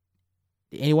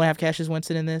 Did anyone have Cassius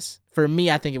Winston in this? For me,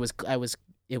 I think it was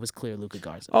clear Luka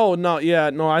Garza. Oh no, yeah,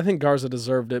 no, I think Garza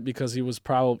deserved it because he was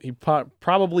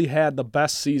probably had the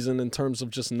best season in terms of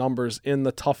just numbers in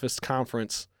the toughest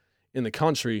conference in the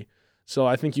country. So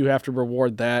I think you have to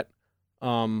reward that.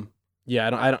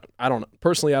 Yeah, I don't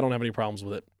personally, I don't have any problems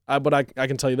with it. But I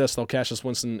can tell you this though, Cassius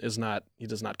Winston he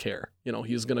does not care.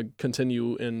 He's going to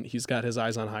continue, and he's got his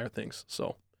eyes on higher things.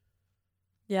 So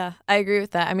yeah, I agree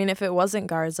with that. I mean, if it wasn't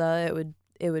Garza,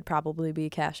 it would probably be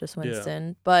Cassius Winston.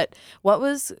 Yeah. But what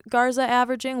was Garza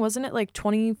averaging? Wasn't it like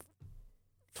 25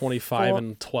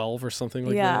 and 12 or something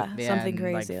like that? Yeah, something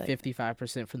crazy. Like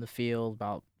 55% from the field,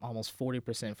 about almost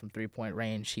 40% from three-point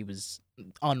range. He was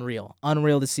unreal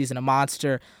this season, a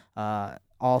monster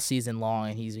all season long,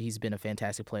 and he's been a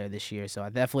fantastic player this year. So I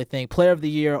definitely think Player of the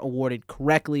Year awarded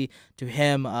correctly to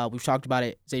him. We've talked about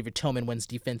it. Xavier Tillman wins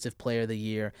Defensive Player of the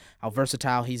Year. How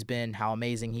versatile he's been, how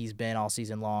amazing he's been all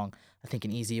season long. I think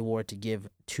an easy award to give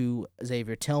to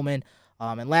Xavier Tillman.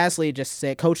 And lastly, just to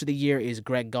say, Coach of the Year is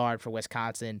Greg Gard for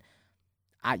Wisconsin.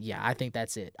 I think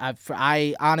that's it.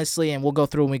 I honestly, and we'll go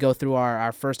through when we go through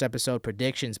our first episode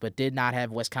predictions, but did not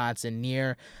have Wisconsin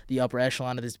near the upper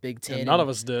echelon of this Big Ten. Yeah, none of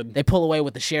us did. They pull away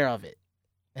with the share of it.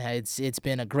 It's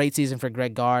been a great season for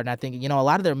Greg Gard, and I think a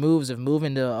lot of their moves of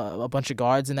moving to a bunch of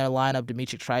guards in their lineup.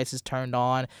 Demetric Trice has turned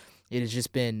on. It has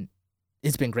just been.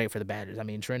 It's been great for the Badgers. I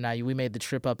mean, Trent and I, we made the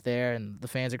trip up there, and the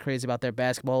fans are crazy about their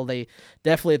basketball. They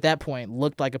definitely, at that point,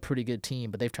 looked like a pretty good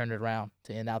team, but they've turned it around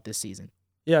to end out this season.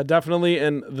 Yeah, definitely.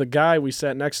 And the guy we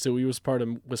sat next to, he was part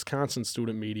of Wisconsin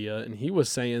student media, and he was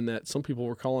saying that some people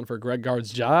were calling for Greg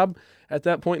Gard's job at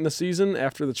that point in the season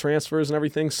after the transfers and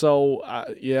everything. So,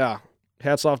 yeah,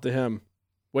 hats off to him.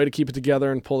 Way to keep it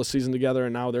together and pull the season together,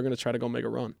 and now they're going to try to go make a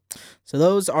run. So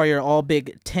those are your all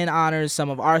Big Ten honors. Some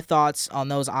of our thoughts on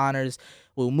those honors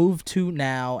we'll move to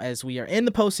now as we are in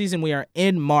the postseason. We are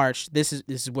in March. This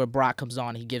is where Brock comes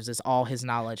on. He gives us all his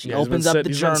knowledge. He opens up the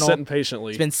journal. He's been sitting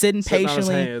patiently. He's been sitting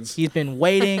patiently. He's been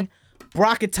waiting.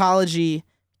 Brocketology,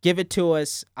 give it to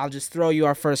us. I'll just throw you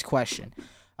our first question.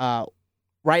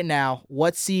 Right now,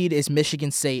 what seed is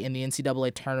Michigan State in the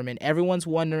NCAA tournament? Everyone's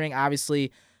wondering,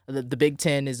 obviously, the Big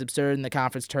Ten is absurd, and the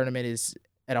conference tournament is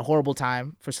at a horrible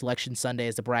time for Selection Sunday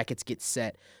as the brackets get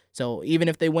set. So even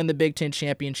if they win the Big Ten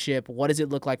championship, what does it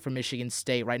look like for Michigan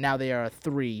State? Right now they are a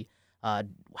 3.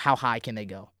 How high can they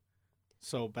go?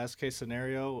 So best case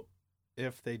scenario,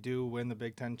 if they do win the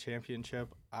Big Ten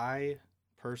championship, I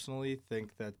personally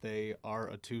think that they are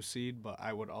a 2 seed, but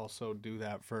I would also do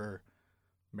that for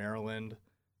Maryland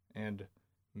and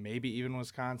maybe even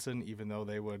Wisconsin, even though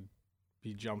they would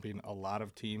be jumping a lot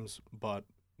of teams. But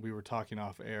we were talking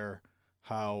off air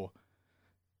how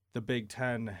the Big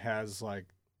Ten has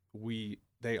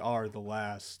they are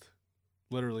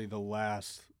literally the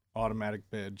last automatic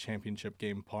bid championship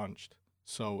game punched.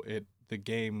 So the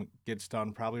game gets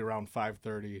done probably around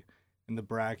 5:30 and the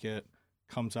bracket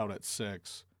comes out at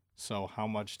 6. So how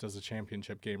much does the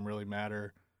championship game really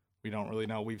matter? We don't really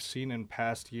know. We've seen in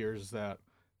past years that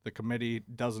the committee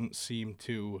doesn't seem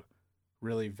to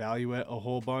really value it a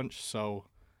whole bunch. So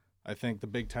I think the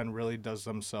Big Ten really does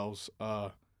themselves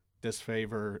a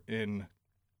disfavor in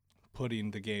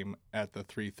putting the game at the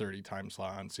 3:30 time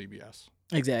slot on CBS.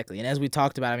 Exactly. And as we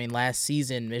talked about, last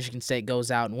season, Michigan State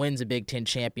goes out and wins a Big Ten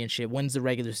championship, wins the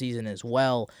regular season as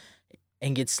well,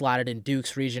 and gets slotted in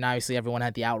Duke's region. Obviously, everyone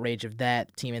had the outrage of that.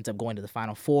 The team ends up going to the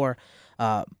Final Four.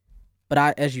 But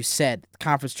as you said, the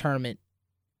conference tournament,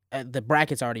 the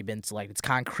bracket's already been selected. It's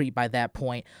concrete by that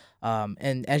point.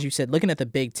 And as you said, looking at the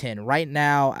Big Ten, right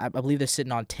now, I believe they're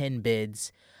sitting on 10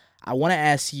 bids. I want to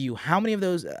ask you, how many of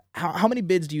those, how many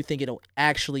bids do you think it'll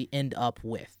actually end up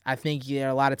with? I think there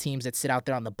are a lot of teams that sit out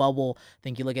there on the bubble. I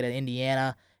think you look at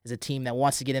Indiana is a team that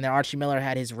wants to get in there. Archie Miller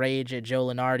had his rage at Joe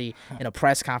Lunardi in a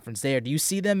press conference there. Do you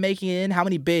see them making it in? How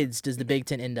many bids does the Big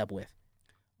Ten end up with?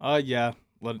 Yeah.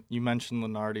 You mentioned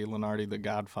Lunardi, the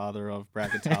godfather of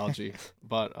bracketology.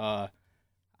 But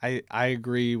I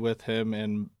agree with him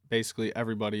and basically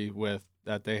everybody with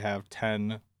that they have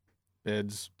 10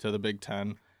 bids to the Big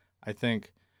Ten. I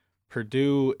think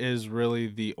Purdue is really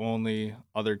the only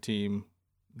other team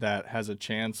that has a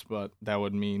chance, but that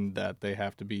would mean that they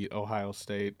have to beat Ohio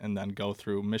State and then go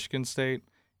through Michigan State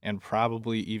and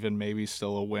probably even maybe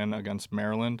still a win against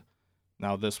Maryland.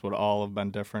 Now, this would all have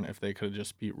been different if they could have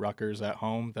just beat Rutgers at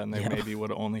home. Then they maybe would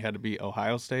have only had to beat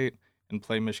Ohio State and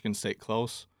play Michigan State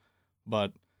close.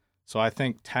 But so I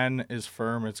think 10 is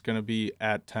firm. It's going to be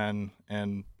at 10,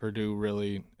 and Purdue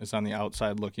really is on the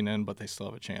outside looking in, but they still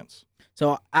have a chance.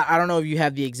 So I don't know if you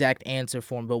have the exact answer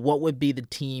for them, but what would be the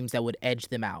teams that would edge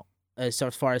them out as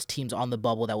far as teams on the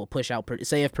bubble that will push out?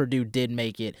 Say if Purdue did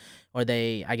make it, or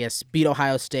they, I guess, beat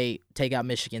Ohio State, take out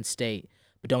Michigan State,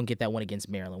 but don't get that win against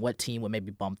Maryland. What team would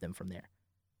maybe bump them from there?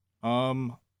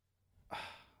 I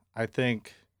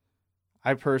think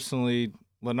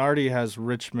Lunardi has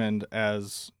Richmond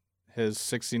as his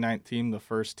 69th team, the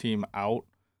first team out.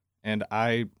 And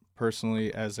I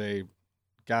personally, as a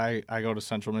guy, I go to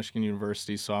Central Michigan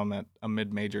University, so I'm at a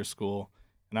mid-major school,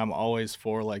 and I'm always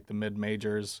for like the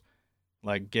mid-majors,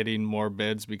 like getting more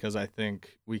bids, because I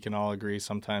think we can all agree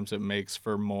sometimes it makes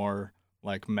for more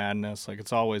like madness. Like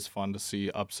it's always fun to see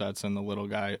upsets in the little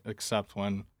guy, except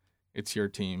when it's your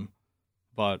team.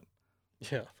 But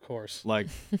Yeah, of course. like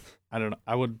I don't know,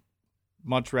 I would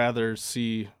much rather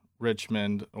see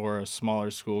Richmond or a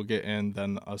smaller school get in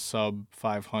than a sub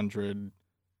 500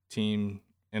 team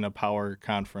in a power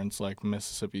conference like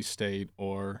Mississippi State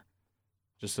or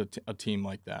just a team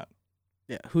like that.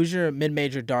 Yeah. Who's your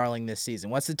mid-major darling this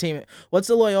season? What's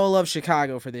the Loyola of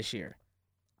Chicago for this year?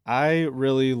 I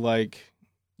really like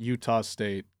Utah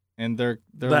State, and they're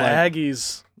The like,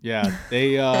 Aggies. yeah,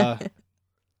 they I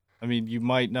mean, you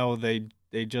might know they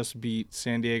just beat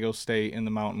San Diego State in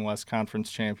the Mountain West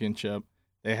Conference Championship.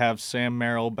 They have Sam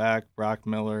Merrill back, Brock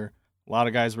Miller. A lot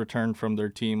of guys returned from their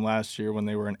team last year when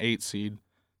they were an 8 seed.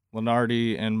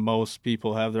 Lunardi and most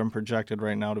people have them projected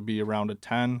right now to be around a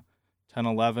 10,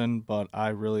 11, but I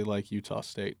really like Utah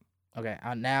State. Okay.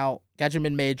 Now, got your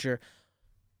mid-major.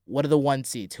 What are the 1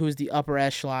 seeds? Who's the upper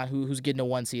echelon? Who's getting a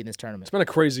 1 seed in this tournament? It's been a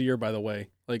crazy year, by the way.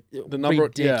 Like the number,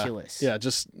 ridiculous. Yeah,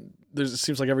 just it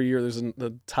seems like every year there's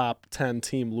the top 10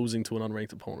 team losing to an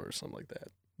unranked opponent or something like that.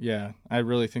 Yeah, I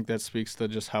really think that speaks to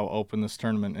just how open this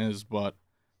tournament is, but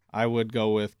I would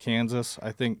go with Kansas.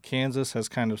 I think Kansas has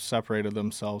kind of separated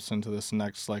themselves into this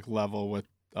next like level with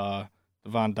Devon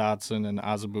Dotson and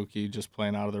Azubuike just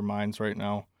playing out of their minds right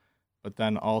now. But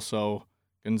then also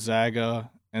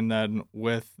Gonzaga, and then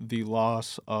with the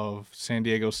loss of San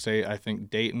Diego State, I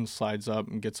think Dayton slides up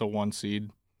and gets a 1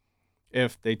 seed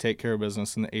if they take care of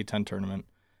business in the A-10 tournament.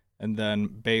 And then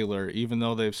Baylor, even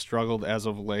though they've struggled as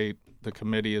of late, the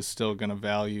committee is still going to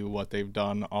value what they've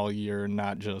done all year and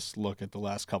not just look at the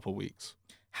last couple weeks.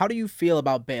 How do you feel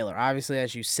about Baylor? Obviously,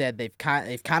 as you said, they've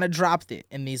kind of dropped it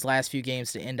in these last few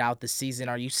games to end out the season.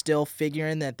 Are you still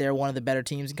figuring that they're one of the better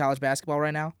teams in college basketball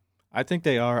right now? I think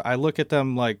they are. I look at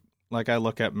them like I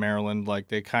look at Maryland. Like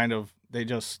they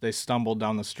stumbled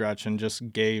down the stretch and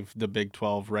just gave the Big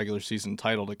 12 regular season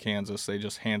title to Kansas. They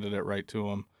just handed it right to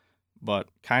them. But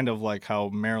kind of like how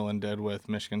Maryland did with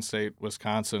Michigan State,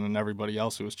 Wisconsin, and everybody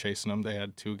else who was chasing them. They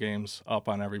had 2 games up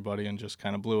on everybody and just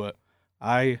kind of blew it.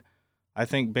 I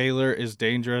think Baylor is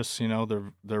dangerous. You know,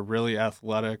 they're really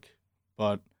athletic,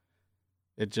 but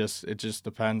it just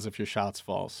depends if your shots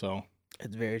fall. So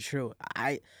it's very true.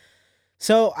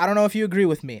 So I don't know if you agree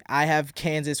with me. I have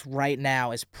Kansas right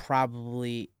now as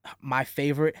probably my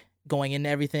favorite going into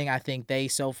everything. I think they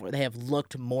have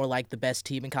looked more like the best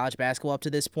team in college basketball up to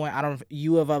this point. I don't know if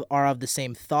you are of the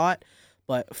same thought,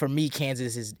 but for me,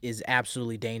 Kansas is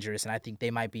absolutely dangerous, and I think they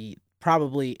might be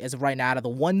probably, as of right now, out of the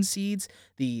 1 seeds,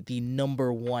 the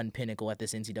number 1 pinnacle at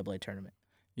this NCAA tournament.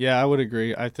 Yeah, I would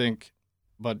agree. I think,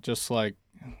 but just like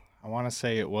I want to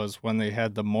say it was when they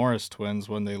had the Morris twins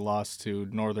when they lost to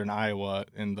Northern Iowa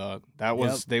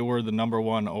they were the number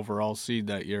 1 overall seed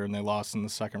that year, and they lost in the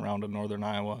second round of Northern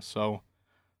Iowa. So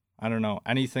I don't know.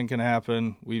 Anything can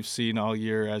happen. We've seen all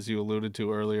year, as you alluded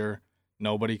to earlier,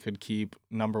 nobody could keep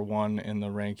number 1 in the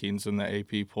rankings in the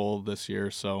AP poll this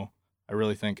year. So I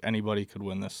really think anybody could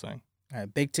win this thing. All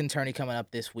right, Big Ten tourney coming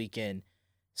up this weekend.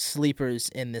 Sleepers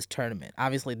in this tournament.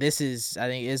 Obviously, this is, I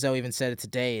think Izzo even said it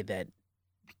today, that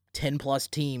 10-plus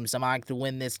teams somehow to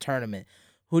win this tournament.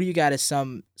 Who do you got as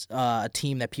a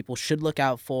team that people should look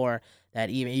out for that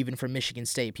even for Michigan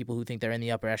State, people who think they're in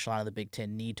the upper echelon of the Big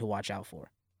Ten need to watch out for?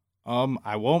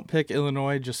 I won't pick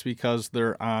Illinois just because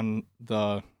they're on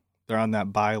that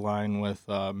byline with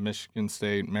Michigan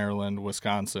State, Maryland,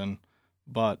 Wisconsin,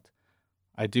 but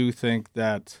I do think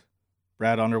that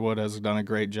Brad Underwood has done a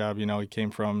great job. You know, he came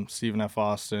from Stephen F.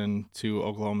 Austin to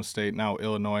Oklahoma State, now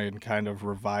Illinois, and kind of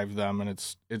revived them. And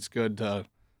it's good to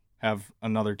have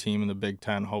another team in the Big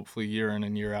Ten, hopefully year in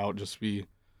and year out, just be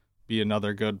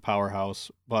another good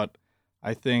powerhouse. But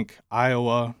I think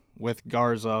Iowa with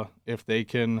Garza, if they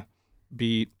can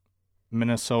beat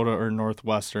Minnesota or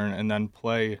Northwestern and then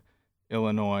play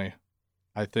Illinois,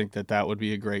 I think that would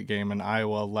be a great game. And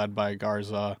Iowa, led by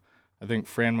Garza, I think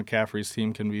Fran McCaffrey's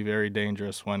team can be very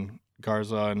dangerous when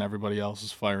Garza and everybody else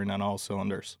is firing on all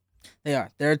cylinders. They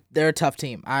are. They're a tough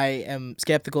team. I am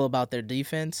skeptical about their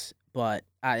defense, but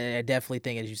I definitely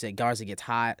think, as you said, Garza gets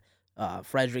hot.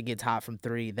 Frederick gets hot from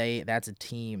three. That's a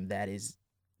team that is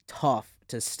tough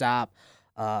to stop.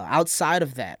 Outside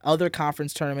of that, other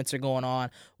conference tournaments are going on.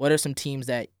 What are some teams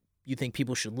that you think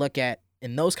people should look at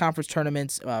in those conference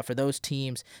tournaments for those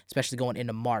teams, especially going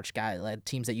into March, guys, like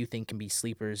teams that you think can be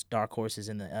sleepers, dark horses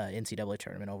in the NCAA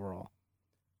tournament overall?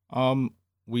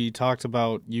 We talked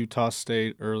about Utah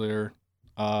State earlier.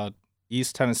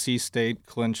 East Tennessee State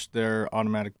clinched their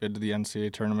automatic bid to the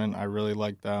NCAA tournament. I really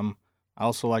like them. I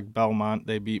also like Belmont.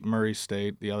 They beat Murray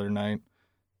State the other night.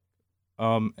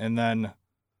 And then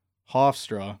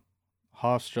Hofstra,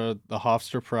 the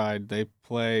Hofstra Pride, they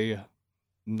play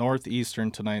Northeastern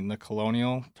tonight in the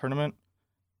Colonial tournament,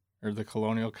 or the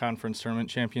Colonial Conference Tournament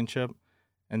Championship,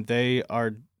 and they're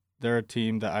a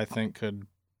team that I think could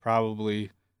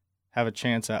probably have a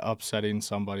chance at upsetting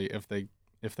somebody if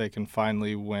they can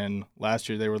finally win. Last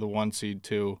year they were the 1 seed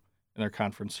too in their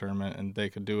conference tournament, and they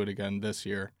could do it again this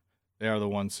year. They are the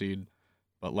 1 seed,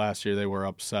 but last year they were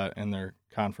upset in their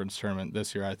conference tournament.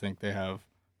 This year I think they have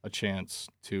a chance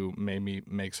to maybe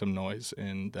make some noise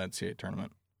in the NCAA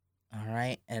tournament. All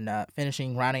right, and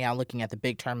rounding out, looking at the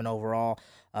big tournament overall,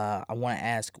 I want to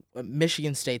ask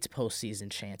Michigan State's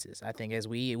postseason chances. I think, as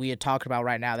we had talked about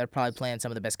right now, they're probably playing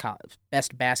some of the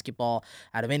best basketball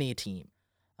out of any team.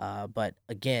 But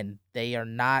again,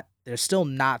 they're still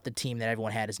not the team that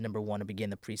everyone had as number one to begin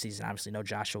the preseason. Obviously, no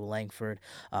Joshua Langford,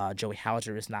 Joey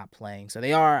Hauser is not playing, so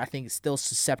they are, I think, still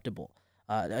susceptible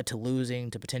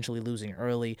to potentially losing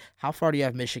early. How far do you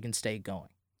have Michigan State going?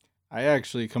 I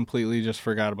actually completely just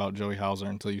forgot about Joey Hauser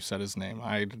until you said his name.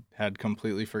 I had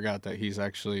completely forgot that he's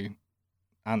actually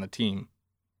on the team.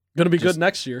 Going to be good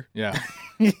next year. Yeah.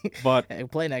 But we'll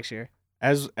play next year.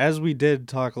 As we did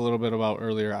talk a little bit about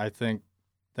earlier, I think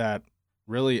that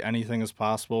really anything is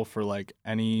possible for like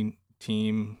any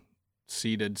team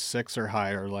seeded 6 or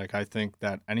higher. Like, I think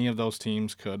that any of those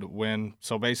teams could win.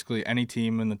 So basically any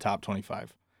team in the top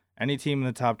 25. Any team in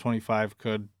the top 25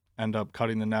 could end up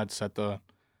cutting the nets at the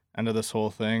end of this whole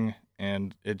thing,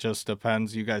 and it just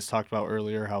depends. You guys talked about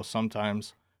earlier how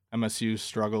sometimes MSU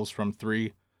struggles from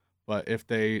 3, but if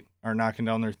they are knocking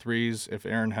down their threes, if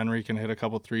Aaron Henry can hit a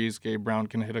couple threes, Gabe Brown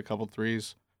can hit a couple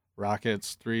threes,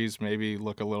 Rockets threes maybe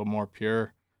look a little more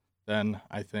pure, then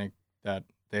I think that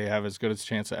they have as good a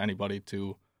chance as anybody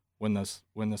to win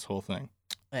this whole thing.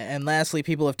 And lastly,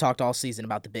 people have talked all season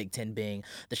about the Big Ten being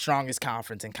the strongest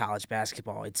conference in college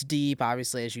basketball. It's deep,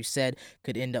 obviously, as you said,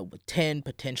 could end up with 10,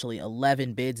 potentially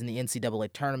 11 bids in the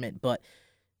NCAA tournament. But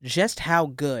just how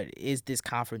good is this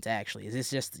conference actually? Is this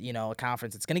just, a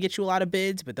conference that's going to get you a lot of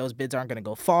bids, but those bids aren't going to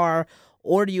go far?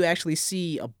 Or do you actually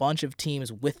see a bunch of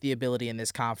teams with the ability in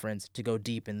this conference to go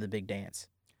deep in the big dance?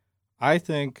 I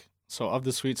think, so of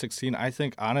the Sweet 16, I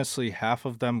think honestly half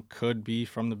of them could be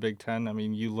from the Big Ten. I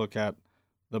mean, you look at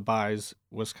the buys,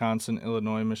 Wisconsin,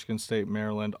 Illinois, Michigan State,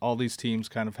 Maryland, all these teams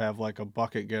kind of have like a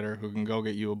bucket getter who can go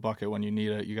get you a bucket when you need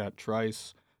it. You got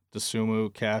Trice,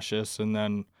 DeSumo, Cassius, and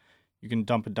then you can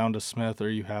dump it down to Smith, or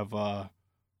you have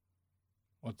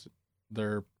what's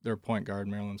their point guard,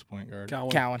 Maryland's point guard,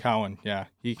 Cowan. Yeah,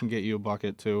 he can get you a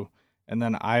bucket too. And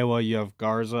then Iowa, you have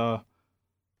Garza.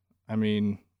 I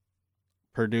mean,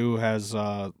 Purdue has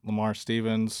Lamar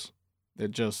Stevens.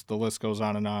 The list goes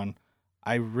on and on.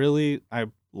 I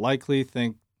likely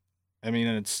think, and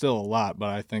it's still a lot, but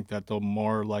I think that they'll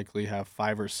more likely have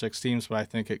 5 or 6 teams, but I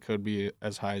think it could be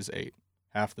as high as 8,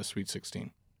 half the Sweet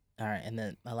 16. All right, and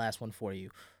then my last one for you.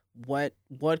 What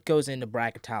goes into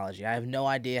bracketology? I have no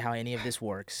idea how any of this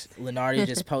works. Lenardi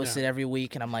just posts it every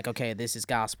week, and I'm like, okay, this is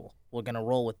gospel. We're going to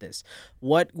roll with this.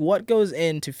 What goes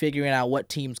into figuring out what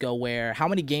teams go where? How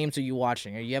many games are you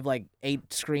watching? Are you have like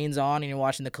 8 screens on and you're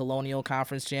watching the Colonial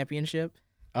Conference Championship?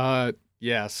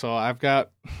 Yeah, so I've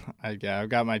got my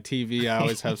TV. I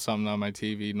always have something on my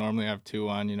TV. Normally I have two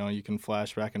on, you can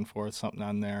flash back and forth something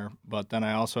on there. But then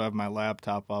I also have my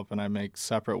laptop up and I make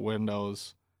separate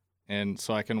windows, and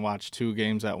so I can watch two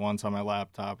games at once on my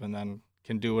laptop and then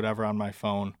can do whatever on my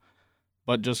phone.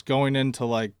 But just going into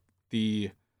like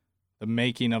the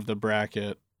making of the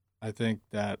bracket, I think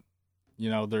that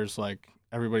there's like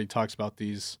everybody talks about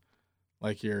these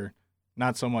like your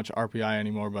not so much RPI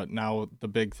anymore, but now the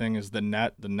big thing is the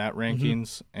net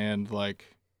rankings and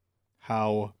like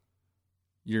how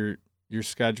your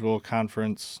schedule,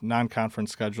 conference, non-conference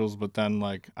schedules, but then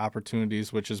like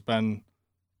opportunities, which has been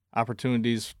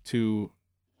opportunities to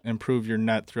improve your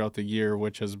net throughout the year,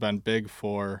 which has been big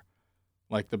for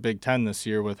like the Big Ten this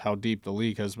year with how deep the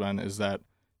league has been, is that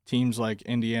teams like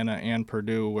Indiana and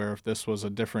Purdue, where if this was a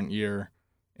different year,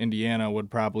 Indiana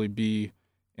would probably be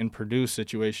in Purdue's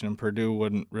situation, and Purdue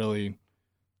wouldn't really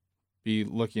be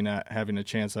looking at having a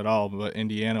chance at all, but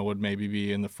Indiana would maybe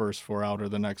be in the first four out or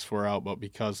the next four out, but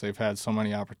because they've had so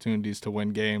many opportunities to win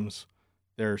games,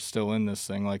 they're still in this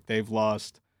thing. Like they've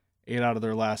lost 8 out of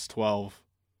their last 12,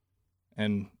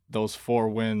 and those 4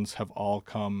 wins have all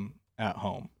come at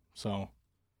home. So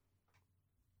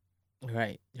You're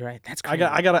right. That's I crazy.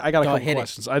 got a couple hit it.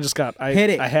 questions. I Hit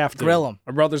it. I have to. Grill 'em.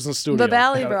 My brother's in the studio. The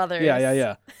Bally I gotta- brothers.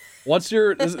 Yeah. What's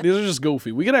your? These are just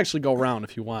goofy. We could actually go around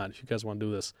if you want. If you guys want to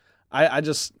do this, I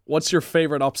just. What's your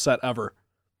favorite upset ever?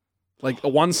 Like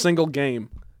one single game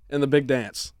in the Big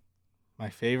Dance. my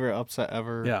favorite upset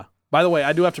ever. Yeah. By the way,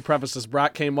 I do have to preface this.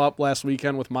 Brock came up last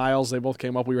weekend with Miles. They both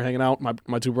came up. We were hanging out,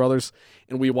 my two brothers,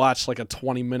 and we watched like a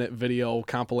 20-minute video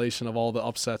compilation of all the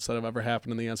upsets that have ever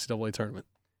happened in the NCAA tournament.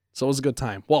 So it was a good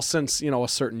time. Well, since, a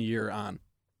certain year on.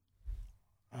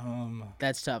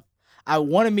 That's tough.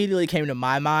 One immediately came to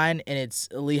my mind, and it's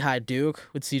Lehigh Duke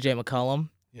with C.J. McCollum.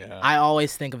 Yeah. I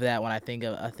always think of that when I think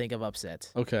of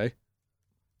upsets. Okay.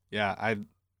 Yeah,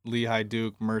 Lehigh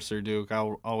Duke, Mercer Duke.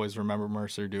 I'll always remember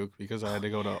Mercer Duke because I had to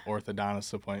go to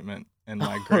orthodontist appointment, and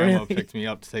my grandma really? picked me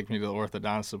up to take me to the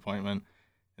orthodontist appointment.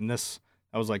 And that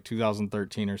was like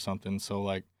 2013 or something. So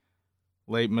like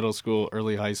late middle school,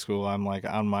 early high school, I'm like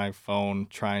on my phone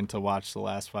trying to watch the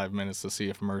last 5 minutes to see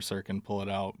if Mercer can pull it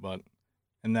out.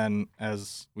 And then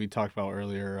as we talked about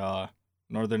earlier,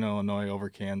 Northern Illinois over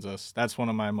Kansas. That's one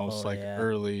of my most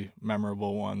early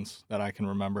memorable ones that I can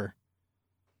remember.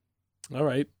 All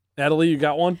right. Natalie, you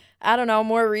got one? I don't know.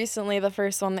 More recently, the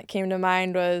first one that came to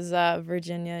mind was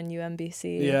Virginia and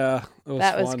UMBC. Yeah.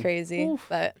 That was fun. crazy. Oof.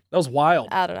 But That was wild.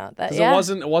 I don't know. That 'Cause yeah.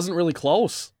 it wasn't really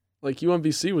close. Like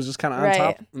UMBC was just kind of on Right.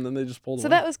 top, and then they just pulled So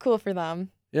away. that was cool for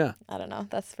them. Yeah. I don't know.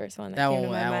 That's the first one that, That came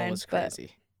one to my mind. was but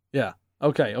crazy. Yeah.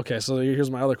 Okay. So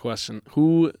here's my other question: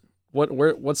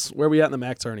 where we at in the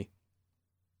MAC tourney?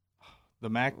 The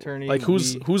MAC tourney. Like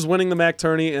who's winning the MAC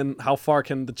tourney, and how far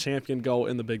can the champion go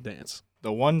in the Big Dance?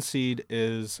 The 1 seed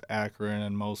is Akron,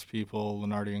 and most people,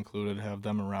 Lenardi included, have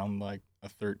them around like a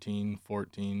 13,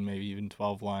 14, maybe even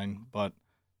 12 line. But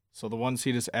so the 1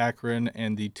 seed is Akron,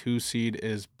 and the 2 seed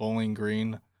is Bowling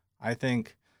Green. I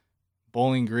think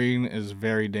Bowling Green is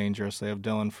very dangerous. They have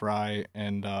Dylan Fry,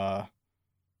 and I'm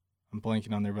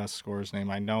blanking on their best scorer's name.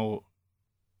 I know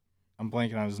I'm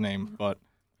blanking on his name, but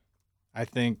I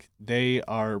think they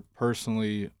are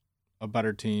personally a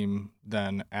better team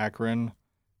than Akron.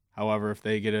 However, if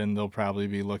they get in, they'll probably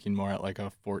be looking more at like a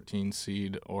 14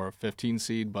 seed or a 15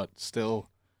 seed, but still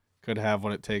could have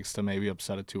what it takes to maybe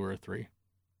upset a 2 or a 3.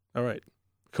 All right.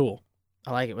 Cool.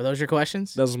 I like it. Were those your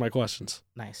questions? Those are my questions.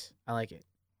 Nice. I like it.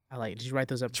 Did you write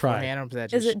those up Try. beforehand, or was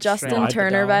that is just it Justin straight off the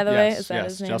Turner, dome? by the way? Yes, Is that yes,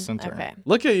 his name? Justin Turner. Okay.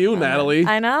 Look at you, Natalie.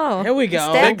 I know. Here we go.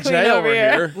 Stat Big queen J over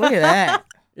here. here. Look at that.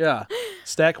 Yeah.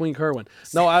 Stat Queen Kerwin.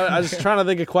 No, I was trying to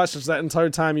think of questions that entire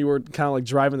time you were kind of like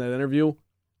driving that interview,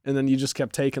 and then you just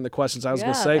kept taking the questions I was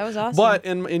going to Yeah, say. that was awesome. But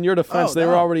in your defense, Oh, they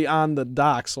were no. already on the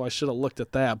dock, so I should have looked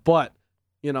at that. But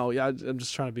I'm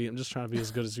just trying to be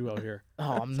as good as you out here. Oh, I'm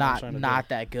That's what I'm not trying to not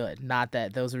that good. Not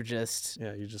that. Those were just.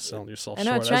 Yeah, you're just selling yourself I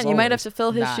know, short. Trent. as You might have always. to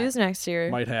fill his Not- shoes next year.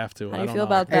 Might have to. How I do you don't feel know.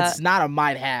 about that? It's not a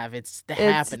might have. It's the It's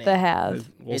happening. the have.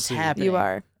 We'll It's see. happening. You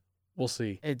are. We'll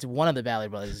see. It's one of the Valley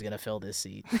brothers is gonna fill this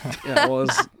seat. Yeah, well,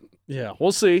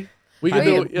 we'll see. We can Might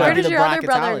do. be- Yeah. Where might be did the your other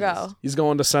brother bracketologist. go? He's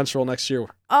going to Central next year.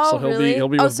 Oh, So he'll be- really? he'll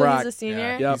be oh, with so Brock. he's a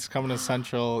senior? Yep. He's coming to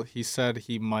Central. He said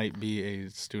he might be a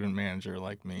student manager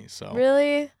like me. So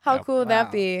Really? How Yep. cool would Wow.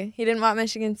 that be? He didn't want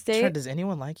Michigan State? Trent, does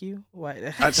anyone like you?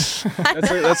 Why?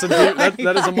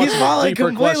 That is a much He's following deeper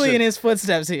completely question. in his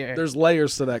footsteps here. There's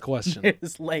layers to that question.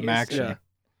 There's layers. Mac- Yeah,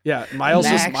 yeah. Miles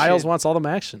Maction. wants all the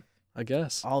action, I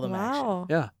guess. All the action. Wow.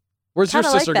 Yeah. Where's your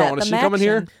Kinda sister like that, going? Is the she coming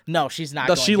here? Maction. No, she's not.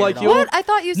 Does going she here like at you? all. What? I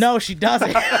thought you. No, she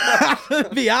doesn't.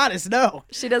 Be honest, no.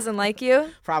 She doesn't like you.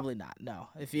 Probably not. No.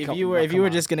 If Come- you were no, if you come were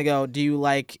on. just gonna go, it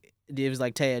was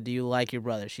like Taya, do you like your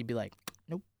brother? She'd be like,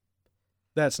 nope.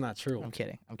 That's not true. I'm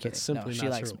kidding. I'm kidding. That's simply no, she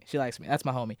not likes true. me. She likes me. That's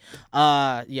my homie.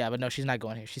 Yeah, but no, she's not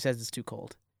going here. She says it's too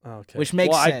cold. Okay. Which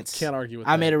makes well, sense. I can't argue with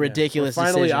I that. made a Yeah. ridiculous We're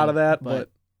finally decision, out of that, but- but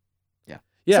Yeah.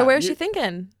 Yeah. So where's you- she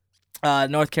thinking?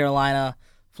 North Carolina,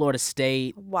 Florida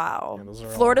State. Wow. Yeah, those are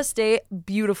all- Florida State,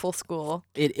 beautiful school.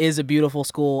 It is a beautiful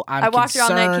school. I walked around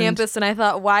that concerned. campus and I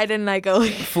thought, why didn't I go?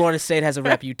 Florida State has a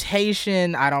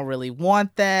reputation. I don't really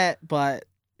want that, but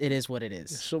it is what it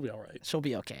is. She'll be all right. She'll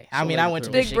be okay. I She'll mean, make I it went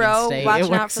to through. Big Michigan bro, State. It watching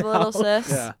out works for the little out.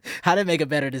 sis. Yeah. How to make a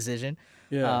better decision.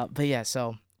 Yeah. But yeah,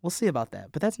 so we'll see about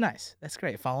that. But that's nice. That's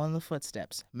great. Following the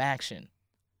footsteps. Maction.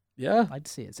 Yeah. I'd like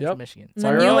to see it. Central Yep. Michigan. And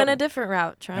then Fire you up. went a different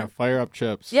route, Yeah, Trent. fire up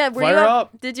chips. Yeah, were Fire you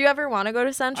up. Did you ever want to go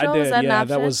to Central? I Was did. that an Yeah,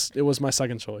 option? it was my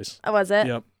second choice. Oh, was it?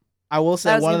 Yep. I will say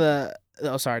That was one in- of the.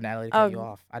 Oh, sorry, Natalie, to cut Oh, you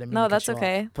off. I didn't mean no, to cut that's you off.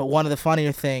 okay. But one of the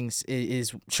funnier things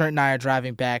is Trent and I are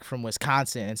driving back from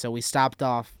Wisconsin, and so we stopped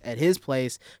off at his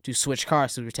place to switch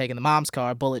cars. So we were taking the mom's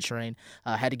car, Bullet Train,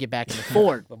 had to get back in the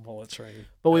Ford. The bullet train.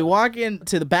 But we walk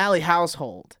into the Bally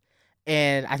household,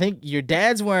 and I think your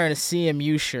dad's wearing a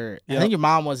CMU shirt. I Yep. think your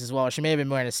mom was as well. She may have been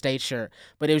wearing a state shirt,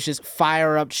 but it was just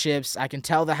fire up chips. I can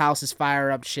tell the house is fire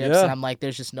up chips, Yeah. and I'm like,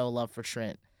 there's just no love for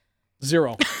Trent.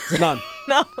 Zero. None.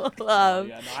 No love.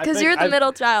 Yeah, no, I Because think you're the I-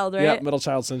 middle child, right? Yeah, middle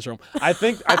child syndrome. I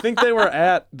think they were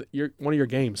at one of your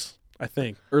games. I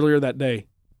think earlier that day.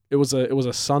 It was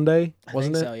a Sunday,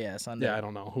 wasn't I it? think so, yeah, Sunday. Yeah, I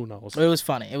don't know. Who knows? But it was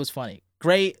funny. It was funny.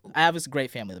 Great. I have a great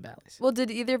family, the Bally's. Well,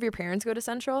 did either of your parents go to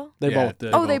Central? They Yeah. both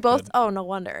did. Oh, they both. did. Oh, no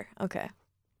wonder. Okay.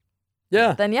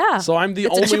 Yeah. Then yeah. So I'm the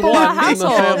It's a only Chippewa one in the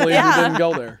household. family Yeah. who didn't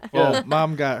go there. Well, Yeah.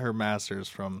 mom got her master's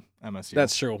from MSU.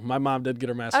 That's true. My mom did get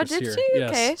her master's did here. she? Yes.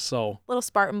 Okay. So Little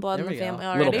Spartan blood There in the we go. family a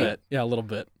already. little bit. Yeah, a little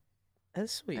bit.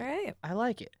 That's sweet. All right. I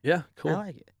like it. Yeah. Cool. I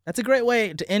like it. That's a great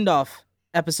way to end off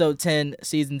episode 10,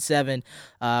 season 7.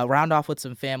 Round off with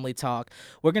some family talk.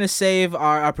 We're going to save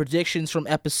our predictions from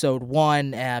episode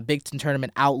 1, Big Ten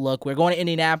Tournament Outlook. We're going to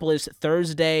Indianapolis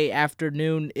Thursday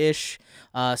afternoon-ish.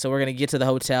 So we're going to get to the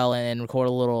hotel and record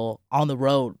a little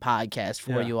on-the-road podcast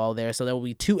for Yeah. you all there. So there will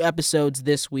be 2 episodes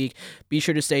this week. Be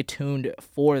sure to stay tuned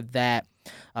for that.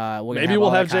 Maybe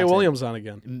we'll have Jay Williams on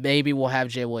again. Maybe we'll have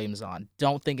Jay Williams on.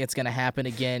 Don't think it's going to happen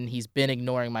again. He's been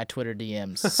ignoring my Twitter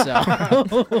DMs.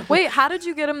 So Wait, how did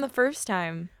you get him the first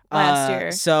time last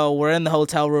year? So we're in the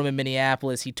hotel room in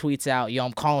Minneapolis. He tweets out, "Yo,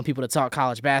 I'm calling people to talk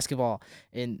college basketball."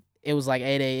 And it was like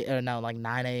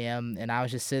 9 a.m. And I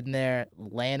was just sitting there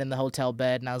laying in the hotel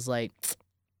bed, and I was like,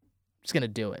 just going to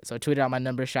do it. So I tweeted out my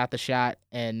number, shot the shot,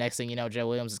 and next thing you know, Jay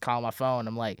Williams is calling my phone.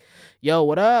 I'm like, "Yo,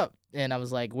 what up?" And I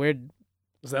was like,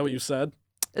 Is that what you said?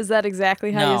 Is that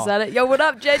exactly how No. you said it? Yo, what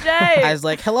up, JJ? I was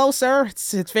like, "Hello, sir.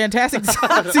 It's fantastic to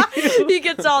talk to you." He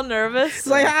gets all nervous. It's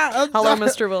like, Hello,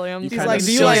 Mr. Williams. You He's kinda like,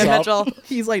 "Do you shows like up. Mitchell?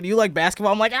 He's like, "Do you like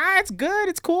basketball?" I'm like, "It's good.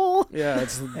 It's cool." Yeah,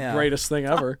 it's the Yeah. greatest thing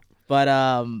ever. But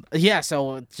yeah,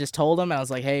 so just told him, and I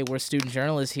was like, "Hey, we're student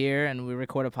journalists here, and we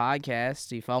record a podcast."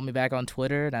 He followed me back on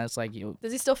Twitter, and I was like, "You,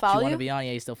 Does he still you follow want you? to be on?"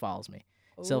 Yeah, he still follows me.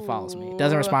 Still follows me.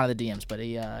 Doesn't Ooh. respond to the DMs, but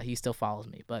he still follows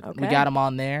me. But we Okay. got him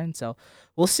on there, and so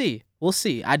we'll see. We'll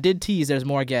see. I did tease there's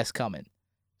more guests coming,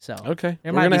 so Okay.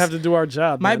 There We're might gonna be have to do our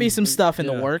job. might then. be some stuff in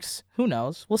Yeah. the works. Who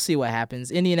knows? We'll see what happens.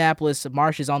 Indianapolis,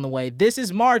 March is on the way. This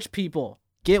is March, people.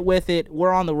 Get with it.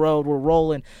 We're on the road. We're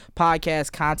rolling.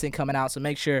 Podcast content coming out. So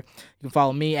make sure you can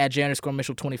follow me at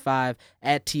J_Mitchell25,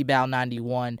 at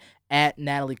TBow91, at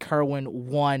Natalie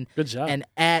Kerwin1, Good job. and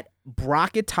at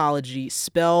Brocketology,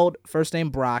 spelled first name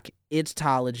Brock,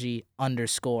 itology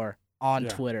 _ on Yeah.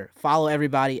 Twitter. Follow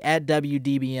everybody at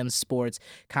WDBM Sports.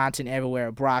 Content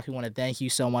everywhere. Brock, we want to thank you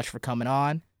so much for coming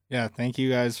on. Yeah, thank you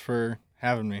guys for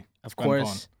having me. Of Been course,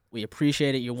 fun. we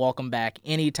appreciate it. You're welcome back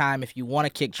anytime. If you want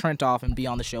to kick Trent off and be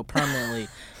on the show permanently,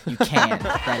 you can.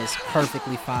 That is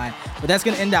perfectly fine. But that's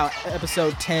going to end out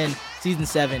episode 10, season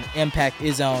 7, Impact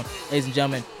is on. Ladies and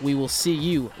gentlemen, we will see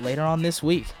you later on this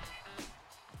week.